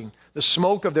everlasting. The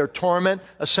smoke of their torment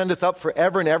ascendeth up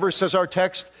forever and ever, says our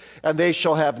text, and they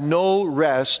shall have no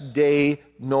rest day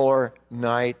nor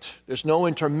night. There's no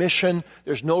intermission,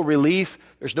 there's no relief,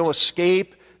 there's no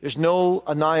escape, there's no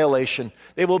annihilation.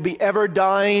 They will be ever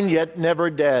dying, yet never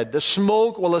dead. The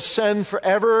smoke will ascend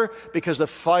forever because the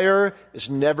fire is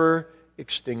never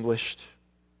extinguished.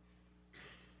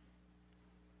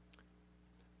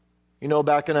 You know,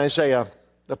 back in Isaiah,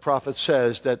 the prophet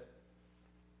says that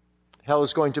hell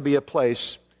is going to be a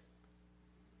place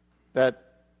that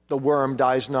the worm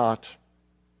dies not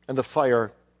and the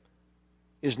fire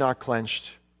is not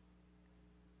quenched.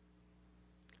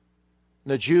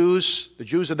 And the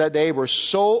Jews of that day were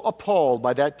so appalled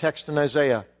by that text in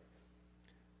Isaiah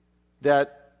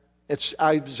that it's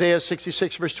Isaiah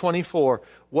 66 verse 24.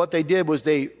 What they did was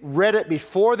they read it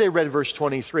before they read verse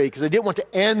 23 because they didn't want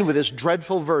to end with this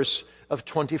dreadful verse of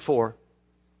 24.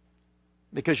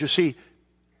 Because you see,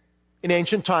 in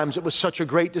ancient times, it was such a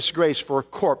great disgrace for a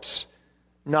corpse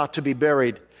not to be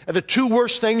buried. And the two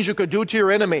worst things you could do to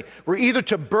your enemy were either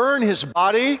to burn his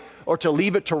body or to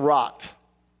leave it to rot.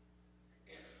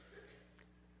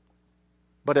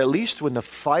 But at least when the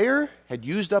fire had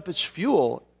used up its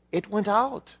fuel, it went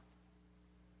out.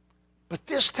 But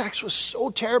this text was so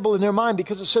terrible in their mind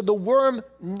because it said the worm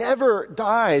never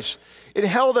dies. In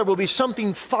hell there will be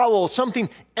something foul, something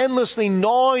endlessly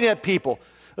gnawing at people,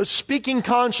 a speaking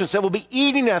conscience that will be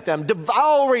eating at them,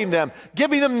 devouring them,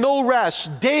 giving them no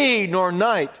rest, day nor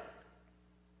night.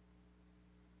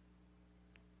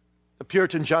 The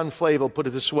Puritan John Flavel put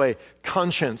it this way: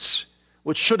 conscience,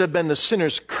 which should have been the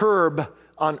sinner's curb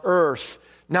on earth,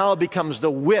 now becomes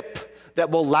the whip that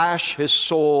will lash his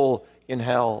soul in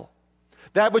hell.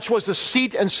 That which was the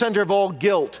seat and center of all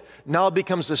guilt now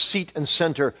becomes the seat and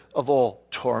center of all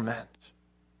torment.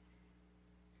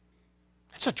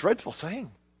 It's a dreadful thing.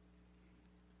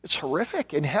 It's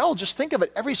horrific. In hell, just think of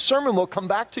it. Every sermon will come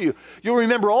back to you. You'll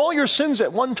remember all your sins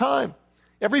at one time.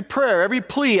 Every prayer, every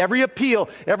plea, every appeal,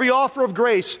 every offer of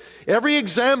grace, every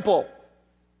example.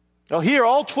 You'll hear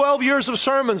all 12 years of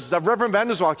sermons of Reverend Van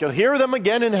der Zwak. You'll hear them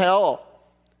again in hell.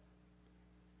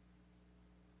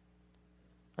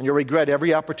 And you'll regret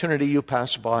every opportunity you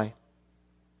pass by.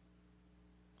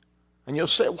 And you'll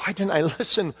say, why didn't I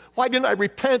listen? Why didn't I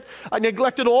repent? I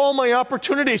neglected all my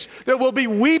opportunities. There will be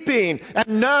weeping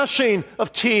and gnashing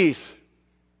of teeth.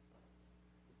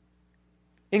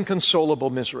 Inconsolable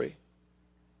misery.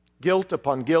 Guilt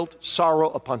upon guilt,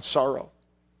 sorrow upon sorrow.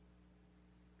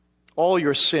 All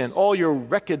your sin, all your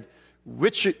wretched,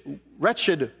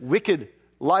 wicked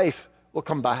life will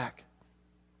come back.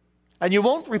 And you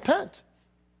won't repent.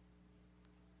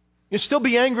 You'll still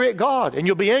be angry at God, and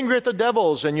you'll be angry at the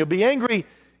devils, and you'll be angry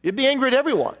at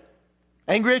everyone.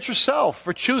 Angry at yourself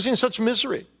for choosing such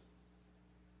misery.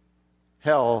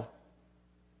 Hell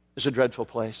is a dreadful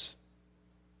place.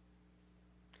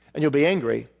 And you'll be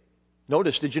angry.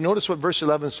 Did you notice what verse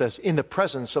 11 says? In the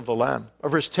presence of the Lamb. Or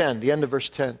verse 10, the end of verse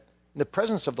 10. In the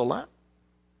presence of the Lamb.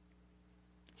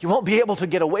 You won't be able to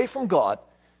get away from God.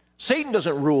 Satan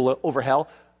doesn't rule over hell.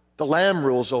 The Lamb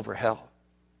rules over hell.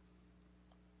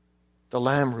 The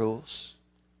Lamb rules.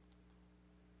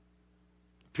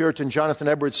 Puritan Jonathan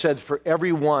Edwards said, for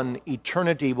everyone,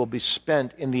 eternity will be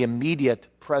spent in the immediate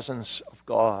presence of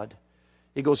God.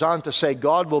 He goes on to say,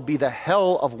 God will be the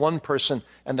hell of one person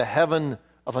and the heaven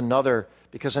of another,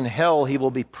 because in hell he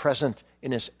will be present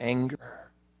in his anger,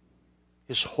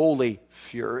 his holy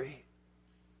fury.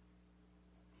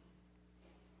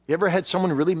 You ever had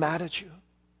someone really mad at you?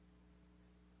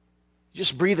 You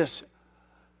just breathe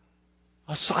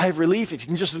a sigh of relief if you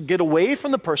can just get away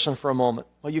from the person for a moment.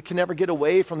 Well, you can never get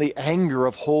away from the anger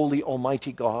of holy,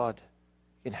 almighty God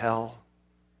in hell.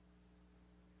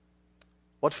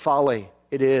 What folly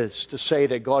it is to say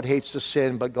that God hates the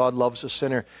sin, but God loves the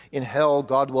sinner. In hell,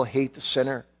 God will hate the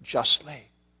sinner justly.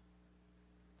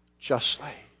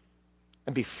 Justly.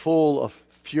 And be full of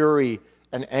fury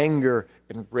and anger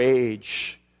and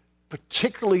rage,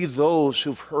 particularly those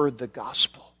who've heard the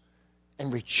gospel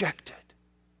and rejected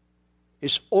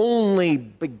his only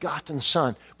begotten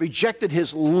Son, rejected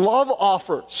his love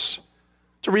offers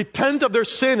to repent of their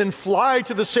sin and fly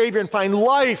to the Savior and find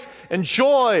life and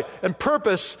joy and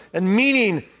purpose and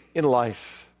meaning in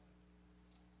life.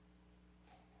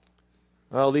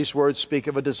 Well, these words speak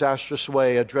of a disastrous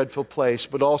way, a dreadful place,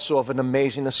 but also of an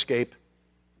amazing escape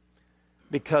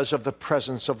because of the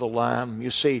presence of the Lamb.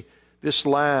 You see, this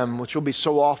Lamb, which will be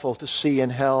so awful to see in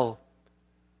hell,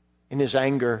 in his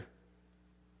anger,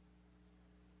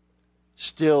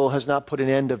 still has not put an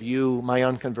end of you, my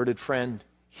unconverted friend,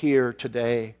 here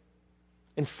today.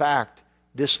 In fact,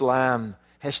 this Lamb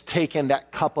has taken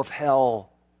that cup of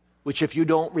hell, which if you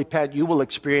don't repent, you will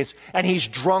experience, and he's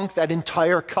drunk that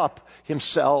entire cup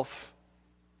himself.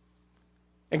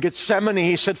 In Gethsemane,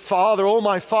 he said, Father, oh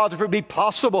my Father, if it be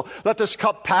possible, let this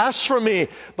cup pass from me.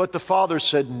 But the Father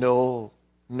said, no,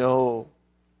 no.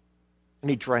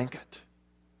 And he drank it.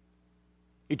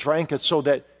 He drank it so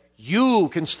that you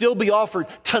can still be offered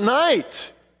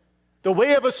tonight the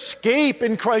way of escape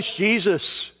in Christ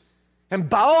Jesus, and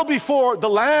bow before the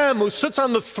Lamb who sits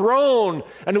on the throne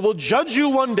and who will judge you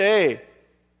one day.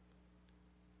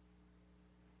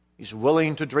 He's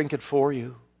willing to drink it for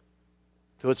you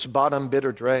to its bottom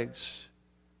bitter dregs.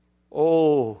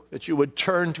 Oh, that you would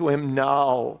turn to him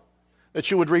now, that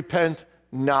you would repent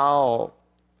now.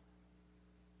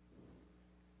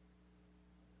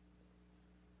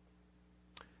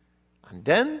 And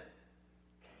then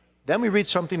we read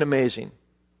something amazing.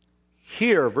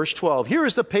 Here, verse 12, here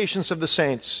is the patience of the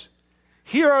saints.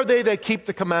 Here are they that keep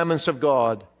the commandments of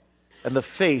God and the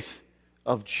faith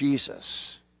of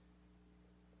Jesus.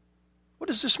 What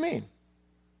does this mean?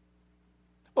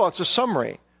 Well, it's a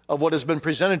summary of what has been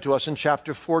presented to us in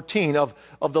chapter 14 of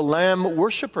the Lamb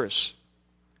worshipers.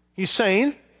 He's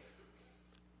saying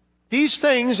these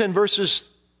things in verses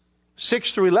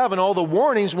 6 through 11, all the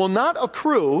warnings will not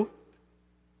accrue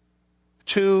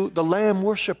to the Lamb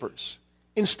worshipers.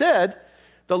 Instead,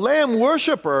 the Lamb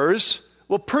worshipers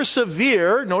will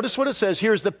persevere. Notice what it says.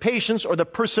 Here's the patience or the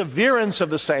perseverance of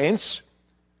the saints.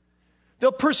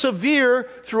 They'll persevere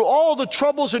through all the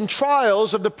troubles and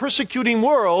trials of the persecuting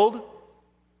world,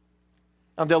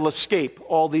 and they'll escape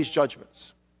all these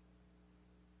judgments.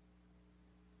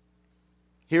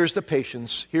 Here's the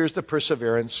patience. Here's the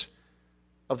perseverance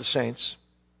of the saints.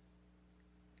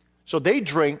 So they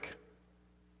drink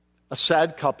a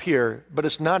sad cup here, but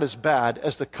it's not as bad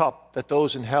as the cup that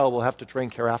those in hell will have to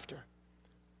drink hereafter.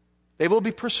 They will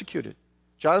be persecuted.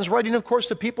 John's writing, of course,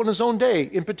 to people in his own day.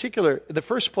 In particular, in the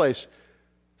first place,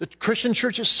 the Christian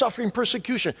church is suffering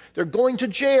persecution. They're going to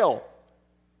jail.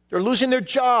 They're losing their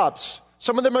jobs.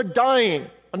 Some of them are dying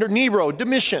under Nero,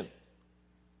 Domitian.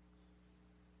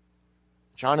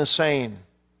 John is saying,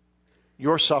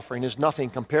 your suffering is nothing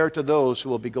compared to those who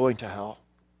will be going to hell.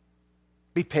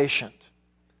 Be patient.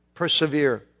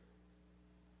 Persevere.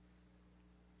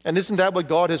 And isn't that what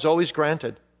God has always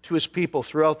granted to his people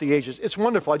throughout the ages? It's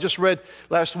wonderful. I just read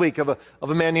last week of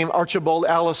a man named Archibald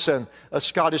Allison, a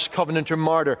Scottish Covenanter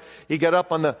martyr. He got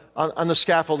up on the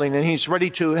scaffolding and he's ready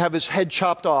to have his head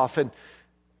chopped off, and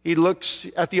he looks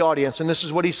at the audience and this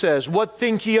is what he says. What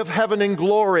think ye of heaven and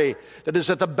glory that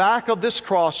is at the back of this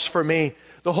cross for me?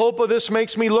 The hope of this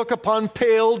makes me look upon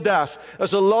pale death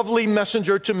as a lovely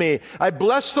messenger to me. I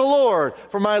bless the Lord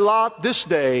for my lot this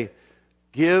day.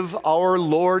 Give our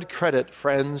Lord credit,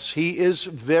 friends. He is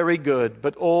very good.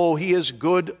 But oh, he is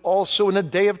good also in a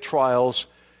day of trials.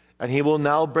 And he will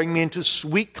now bring me into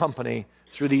sweet company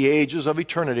through the ages of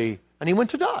eternity and he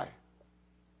went to die.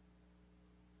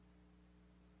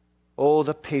 Oh,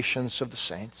 the patience of the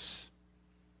saints.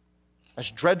 As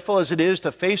dreadful as it is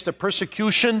to face the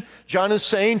persecution, John is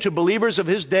saying to believers of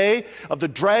his day, of the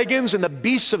dragons and the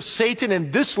beasts of Satan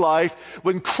in this life,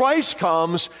 when Christ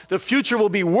comes, the future will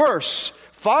be worse,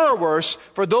 far worse,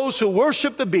 for those who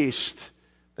worship the beast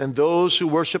than those who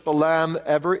worship the Lamb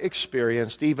ever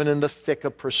experienced, even in the thick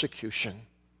of persecution.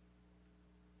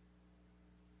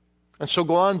 And so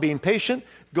go on being patient,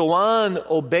 go on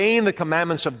obeying the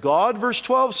commandments of God, verse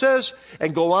 12 says,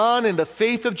 and go on in the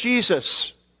faith of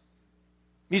Jesus.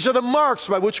 These are the marks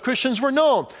by which Christians were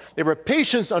known. They were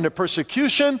patient under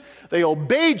persecution. They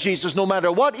obeyed Jesus no matter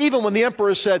what. Even when the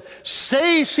emperor said,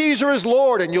 "Say Caesar is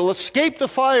Lord and you'll escape the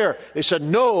fire," they said,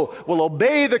 "No, we'll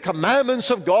obey the commandments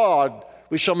of God.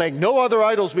 We shall make no other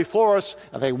idols before us."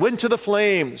 And they went to the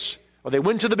flames, or they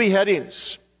went to the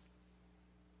beheadings.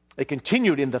 They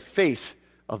continued in the faith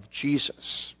of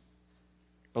Jesus,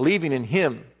 believing in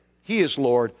Him. He is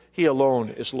Lord. He alone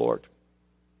is Lord.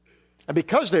 And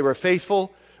because they were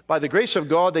faithful, by the grace of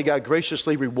God, they got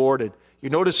graciously rewarded. You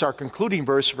notice our concluding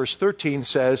verse 13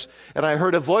 says, "And I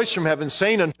heard a voice from heaven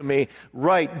saying unto me,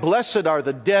 Write, blessed are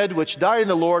the dead which die in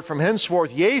the Lord from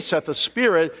henceforth, yea, saith the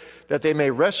Spirit, that they may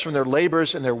rest from their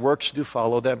labors, and their works do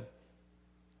follow them."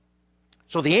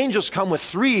 So the angels come with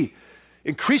three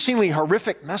increasingly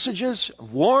horrific messages: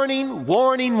 warning,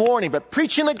 warning, warning, but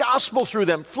preaching the gospel through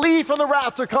them. Flee from the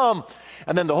wrath to come.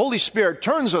 And then the Holy Spirit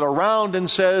turns it around and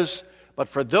says, "But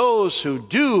for those who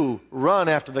do run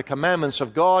after the commandments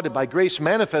of God and by grace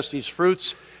manifest these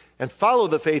fruits and follow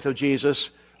the faith of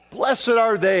Jesus, blessed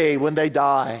are they when they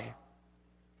die.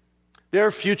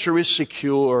 Their future is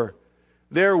secure.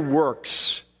 Their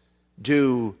works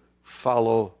do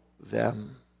follow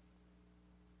them."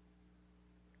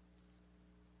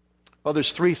 Well,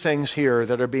 there's three things here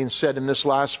that are being said in this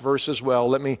last verse as well.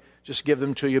 Let me just give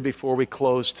them to you before we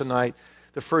close tonight.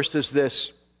 The first is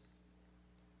this.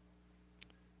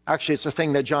 Actually, it's a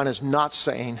thing that John is not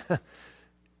saying.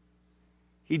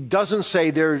 He doesn't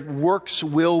say their works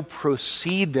will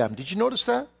precede them. Did you notice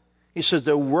that? He says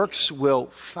their works will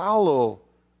follow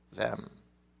them.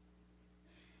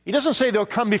 He doesn't say they'll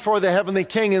come before the heavenly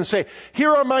King and say,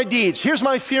 "Here are my deeds. Here's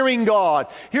my fearing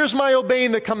God. Here's my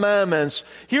obeying the commandments.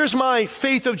 Here's my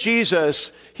faith of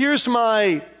Jesus. Here's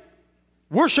my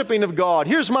worshiping of God.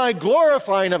 Here's my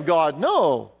glorifying of God."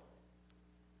 No.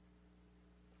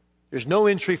 There's no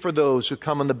entry for those who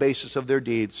come on the basis of their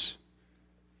deeds.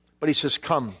 But he says,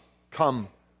 come,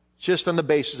 just on the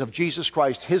basis of Jesus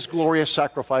Christ, His glorious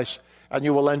sacrifice, and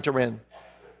you will enter in.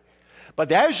 But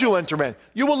as you enter in,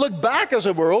 you will look back, as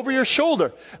it were, over your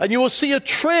shoulder, and you will see a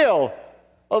trail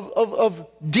of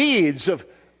deeds,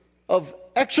 of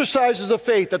exercises of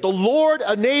faith that the Lord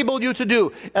enabled you to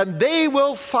do, and they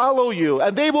will follow you,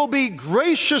 and they will be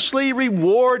graciously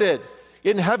rewarded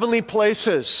in heavenly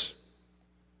places.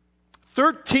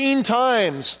 13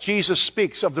 times Jesus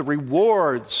speaks of the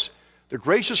rewards, the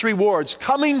gracious rewards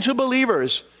coming to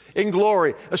believers in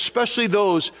glory, especially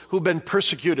those who've been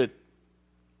persecuted.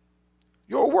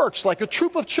 Your works, like a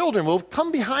troop of children, will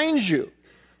come behind you.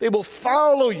 They will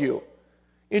follow you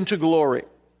into glory.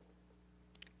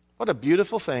 What a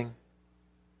beautiful thing.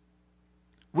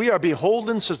 We are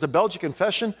beholden, says the Belgian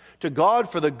Confession, to God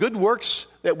for the good works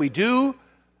that we do.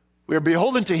 We are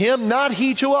beholden to Him, not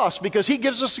He to us, because He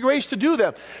gives us the grace to do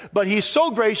them. But He's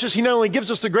so gracious, He not only gives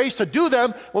us the grace to do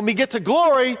them, when we get to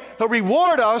glory, He'll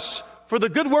reward us for the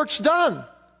good works done.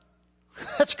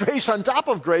 That's grace on top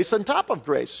of grace on top of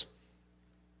grace.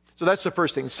 So that's the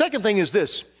first thing. The second thing is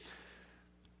this.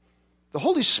 The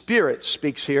Holy Spirit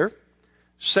speaks here,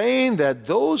 saying that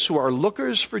those who are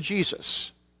lookers for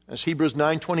Jesus, as Hebrews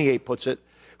 9:28 puts it,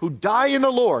 who die in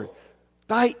the Lord,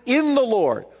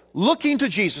 looking to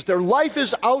Jesus. Their life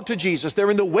is out to Jesus. They're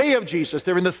in the way of Jesus.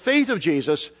 They're in the faith of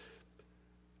Jesus.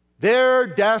 Their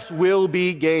death will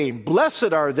be gain.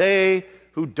 Blessed are they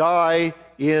who die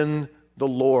in the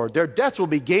Lord. Their death will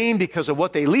be gain because of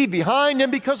what they leave behind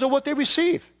and because of what they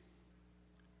receive.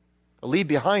 They'll leave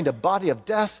behind a body of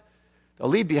death. They'll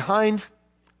leave behind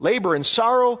labor and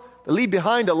sorrow. They'll leave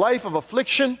behind a life of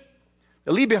affliction.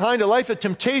 They'll leave behind a life of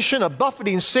temptation, of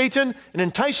buffeting Satan, an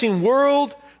enticing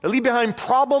world. They leave behind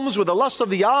problems with the lust of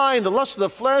the eye and the lust of the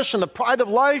flesh and the pride of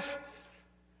life.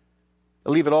 They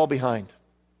leave it all behind.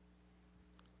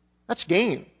 That's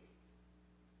gain.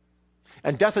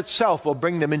 And death itself will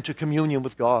bring them into communion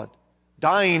with God.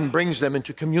 Dying brings them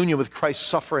into communion with Christ's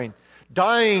suffering.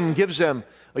 Dying gives them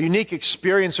a unique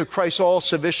experience of Christ's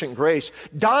all-sufficient grace.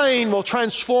 Dying will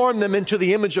transform them into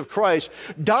the image of Christ.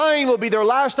 Dying will be their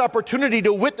last opportunity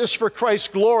to witness for Christ's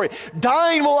glory.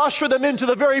 Dying will usher them into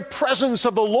the very presence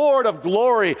of the Lord of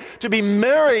glory, to be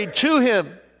married to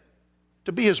Him,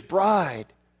 to be His bride,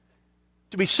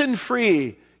 to be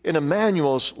sin-free in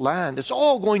Emmanuel's land. It's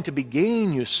all going to be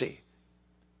gain, you see.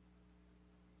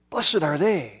 Blessed are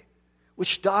they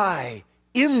which die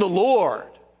in the Lord.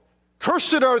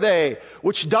 Cursed are they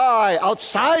which die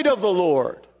outside of the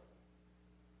Lord.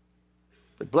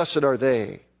 But blessed are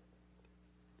they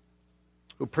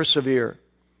who persevere.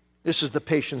 This is the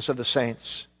patience of the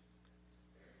saints.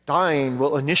 Dying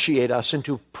will initiate us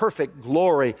into perfect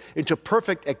glory, into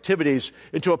perfect activities,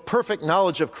 into a perfect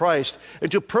knowledge of Christ,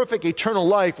 into perfect eternal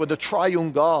life with the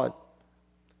triune God.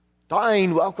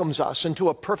 Dying welcomes us into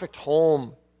a perfect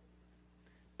home,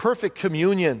 perfect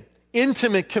communion,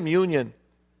 intimate communion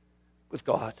with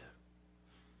God.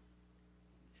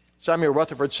 Samuel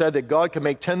Rutherford said that God can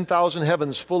make 10,000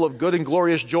 heavens full of good and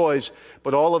glorious joys,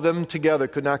 but all of them together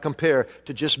could not compare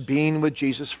to just being with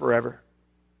Jesus forever.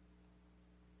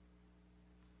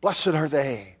 Blessed are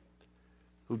they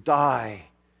who die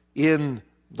in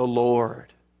the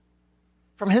Lord.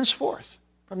 From henceforth,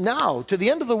 from now to the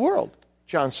end of the world,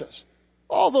 John says,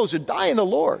 all those who die in the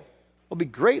Lord will be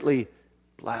greatly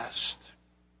blessed.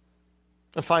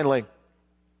 And finally,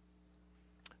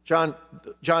 John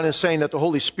is saying that the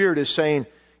Holy Spirit is saying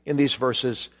in these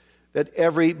verses that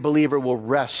every believer will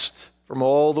rest from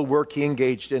all the work he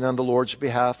engaged in on the Lord's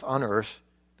behalf on earth.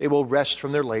 They will rest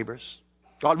from their labors.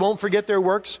 God won't forget their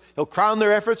works. He'll crown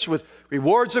their efforts with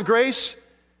rewards of grace,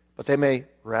 but they may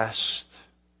rest.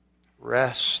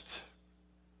 Rest.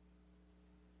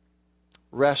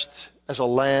 Rest as a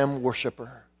lamb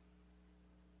worshiper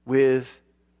with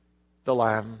the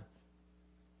Lamb.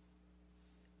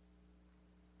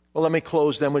 Well, let me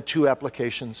close then with two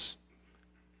applications.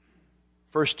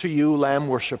 First, to you, lamb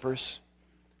worshipers,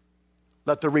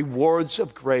 let the rewards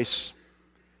of grace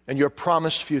and your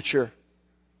promised future,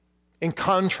 in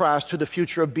contrast to the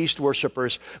future of beast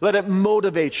worshipers, let it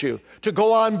motivate you to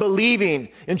go on believing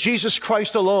in Jesus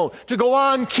Christ alone, to go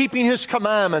on keeping His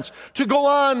commandments, to go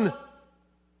on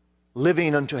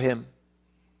living unto Him.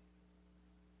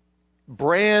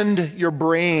 Brand your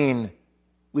brain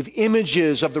with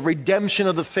images of the redemption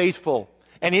of the faithful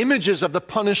and images of the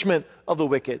punishment of the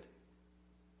wicked.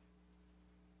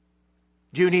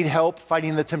 Do you need help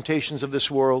fighting the temptations of this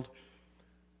world?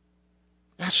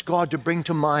 Ask God to bring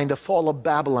to mind the fall of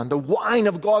Babylon, the wine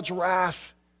of God's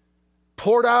wrath,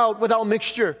 poured out without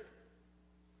mixture.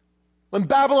 When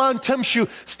Babylon tempts you,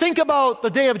 think about the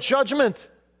day of judgment.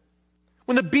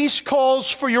 When the beast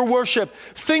calls for your worship,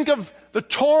 think of the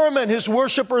torment his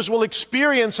worshipers will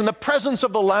experience in the presence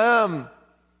of the Lamb.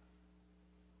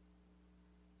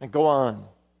 And go on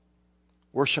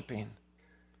worshiping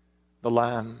the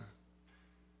Lamb.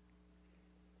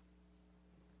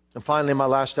 And finally, my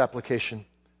last application.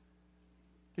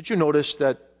 Did you notice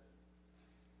that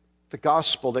the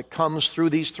gospel that comes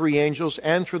through these three angels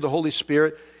and through the Holy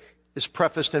Spirit is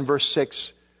prefaced in verse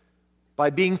 6 by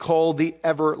being called the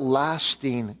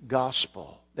everlasting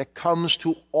gospel that comes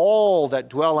to all that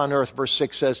dwell on earth, verse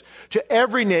 6 says, to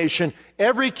every nation,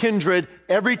 every kindred,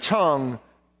 every tongue,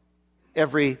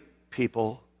 every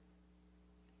people.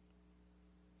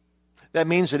 That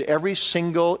means that every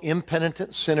single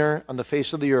impenitent sinner on the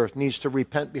face of the earth needs to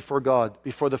repent before God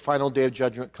before the final day of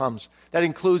judgment comes. That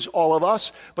includes all of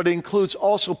us, but it includes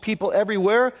also people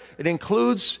everywhere. It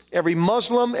includes every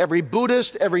Muslim, every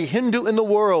Buddhist, every Hindu in the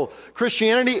world.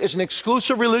 Christianity is an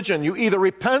exclusive religion. You either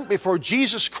repent before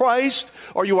Jesus Christ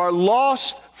or you are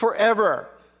lost forever.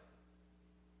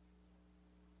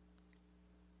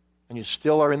 And you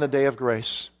still are in the day of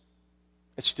grace.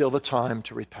 It's still the time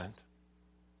to repent.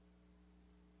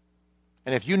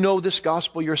 And if you know this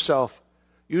gospel yourself,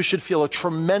 you should feel a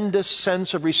tremendous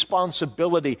sense of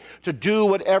responsibility to do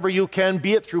whatever you can,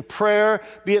 be it through prayer,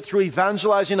 be it through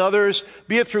evangelizing others,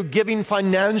 be it through giving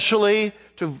financially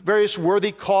to various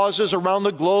worthy causes around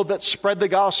the globe that spread the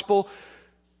gospel.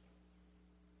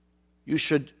 You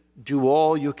should do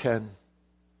all you can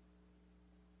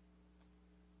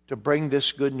to bring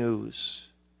this good news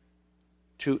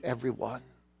to everyone,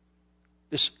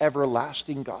 this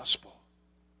everlasting gospel.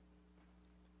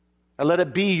 And let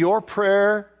it be your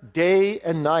prayer day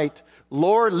and night.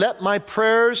 Lord, let my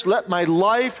prayers, let my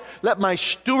life, let my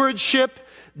stewardship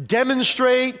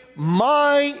demonstrate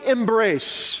my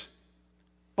embrace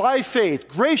by faith,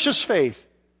 gracious faith,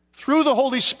 through the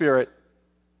Holy Spirit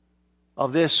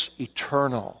of this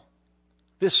eternal,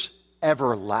 this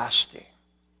everlasting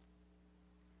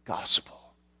gospel.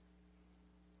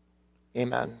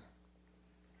 Amen.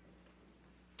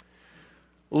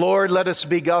 Lord, let us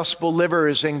be gospel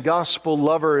livers and gospel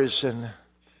lovers and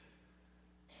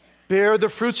bear the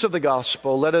fruits of the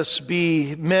gospel. Let us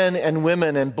be men and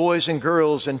women and boys and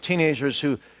girls and teenagers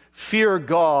who fear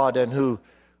God and who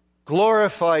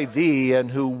glorify Thee and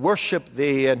who worship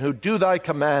Thee and who do Thy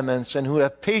commandments and who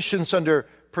have patience under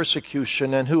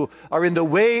persecution and who are in the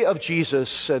way of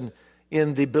Jesus and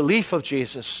in the belief of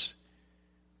Jesus.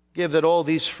 Give that all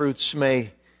these fruits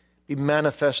may be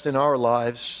manifest in our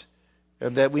lives,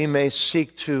 and that we may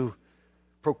seek to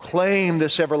proclaim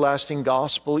this everlasting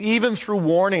gospel, even through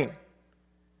warning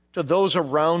to those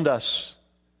around us.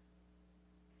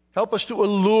 Help us to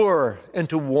allure and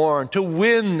to warn, to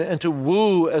win and to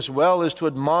woo, as well as to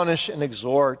admonish and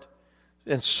exhort,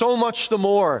 and so much the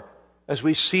more as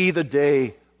we see the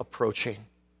day approaching.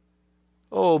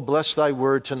 Oh, bless Thy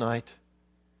word tonight,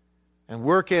 and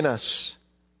work in us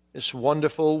this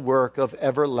wonderful work of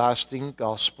everlasting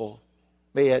gospel.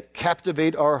 May it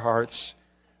captivate our hearts.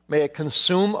 May it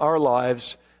consume our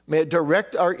lives. May it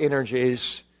direct our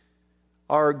energies,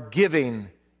 our giving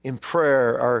in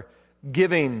prayer, our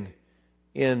giving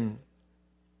in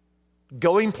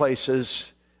going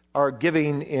places, our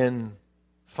giving in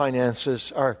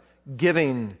finances, our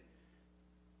giving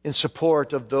in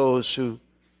support of those who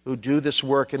do this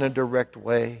work in a direct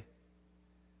way.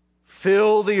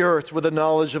 Fill the earth with the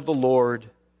knowledge of the Lord,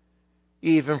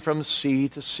 even from sea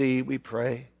to sea, we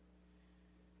pray.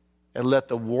 And let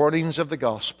the warnings of the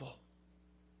gospel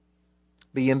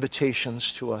be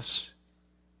invitations to us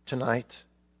tonight.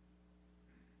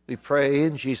 We pray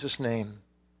in Jesus' name.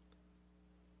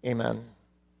 Amen.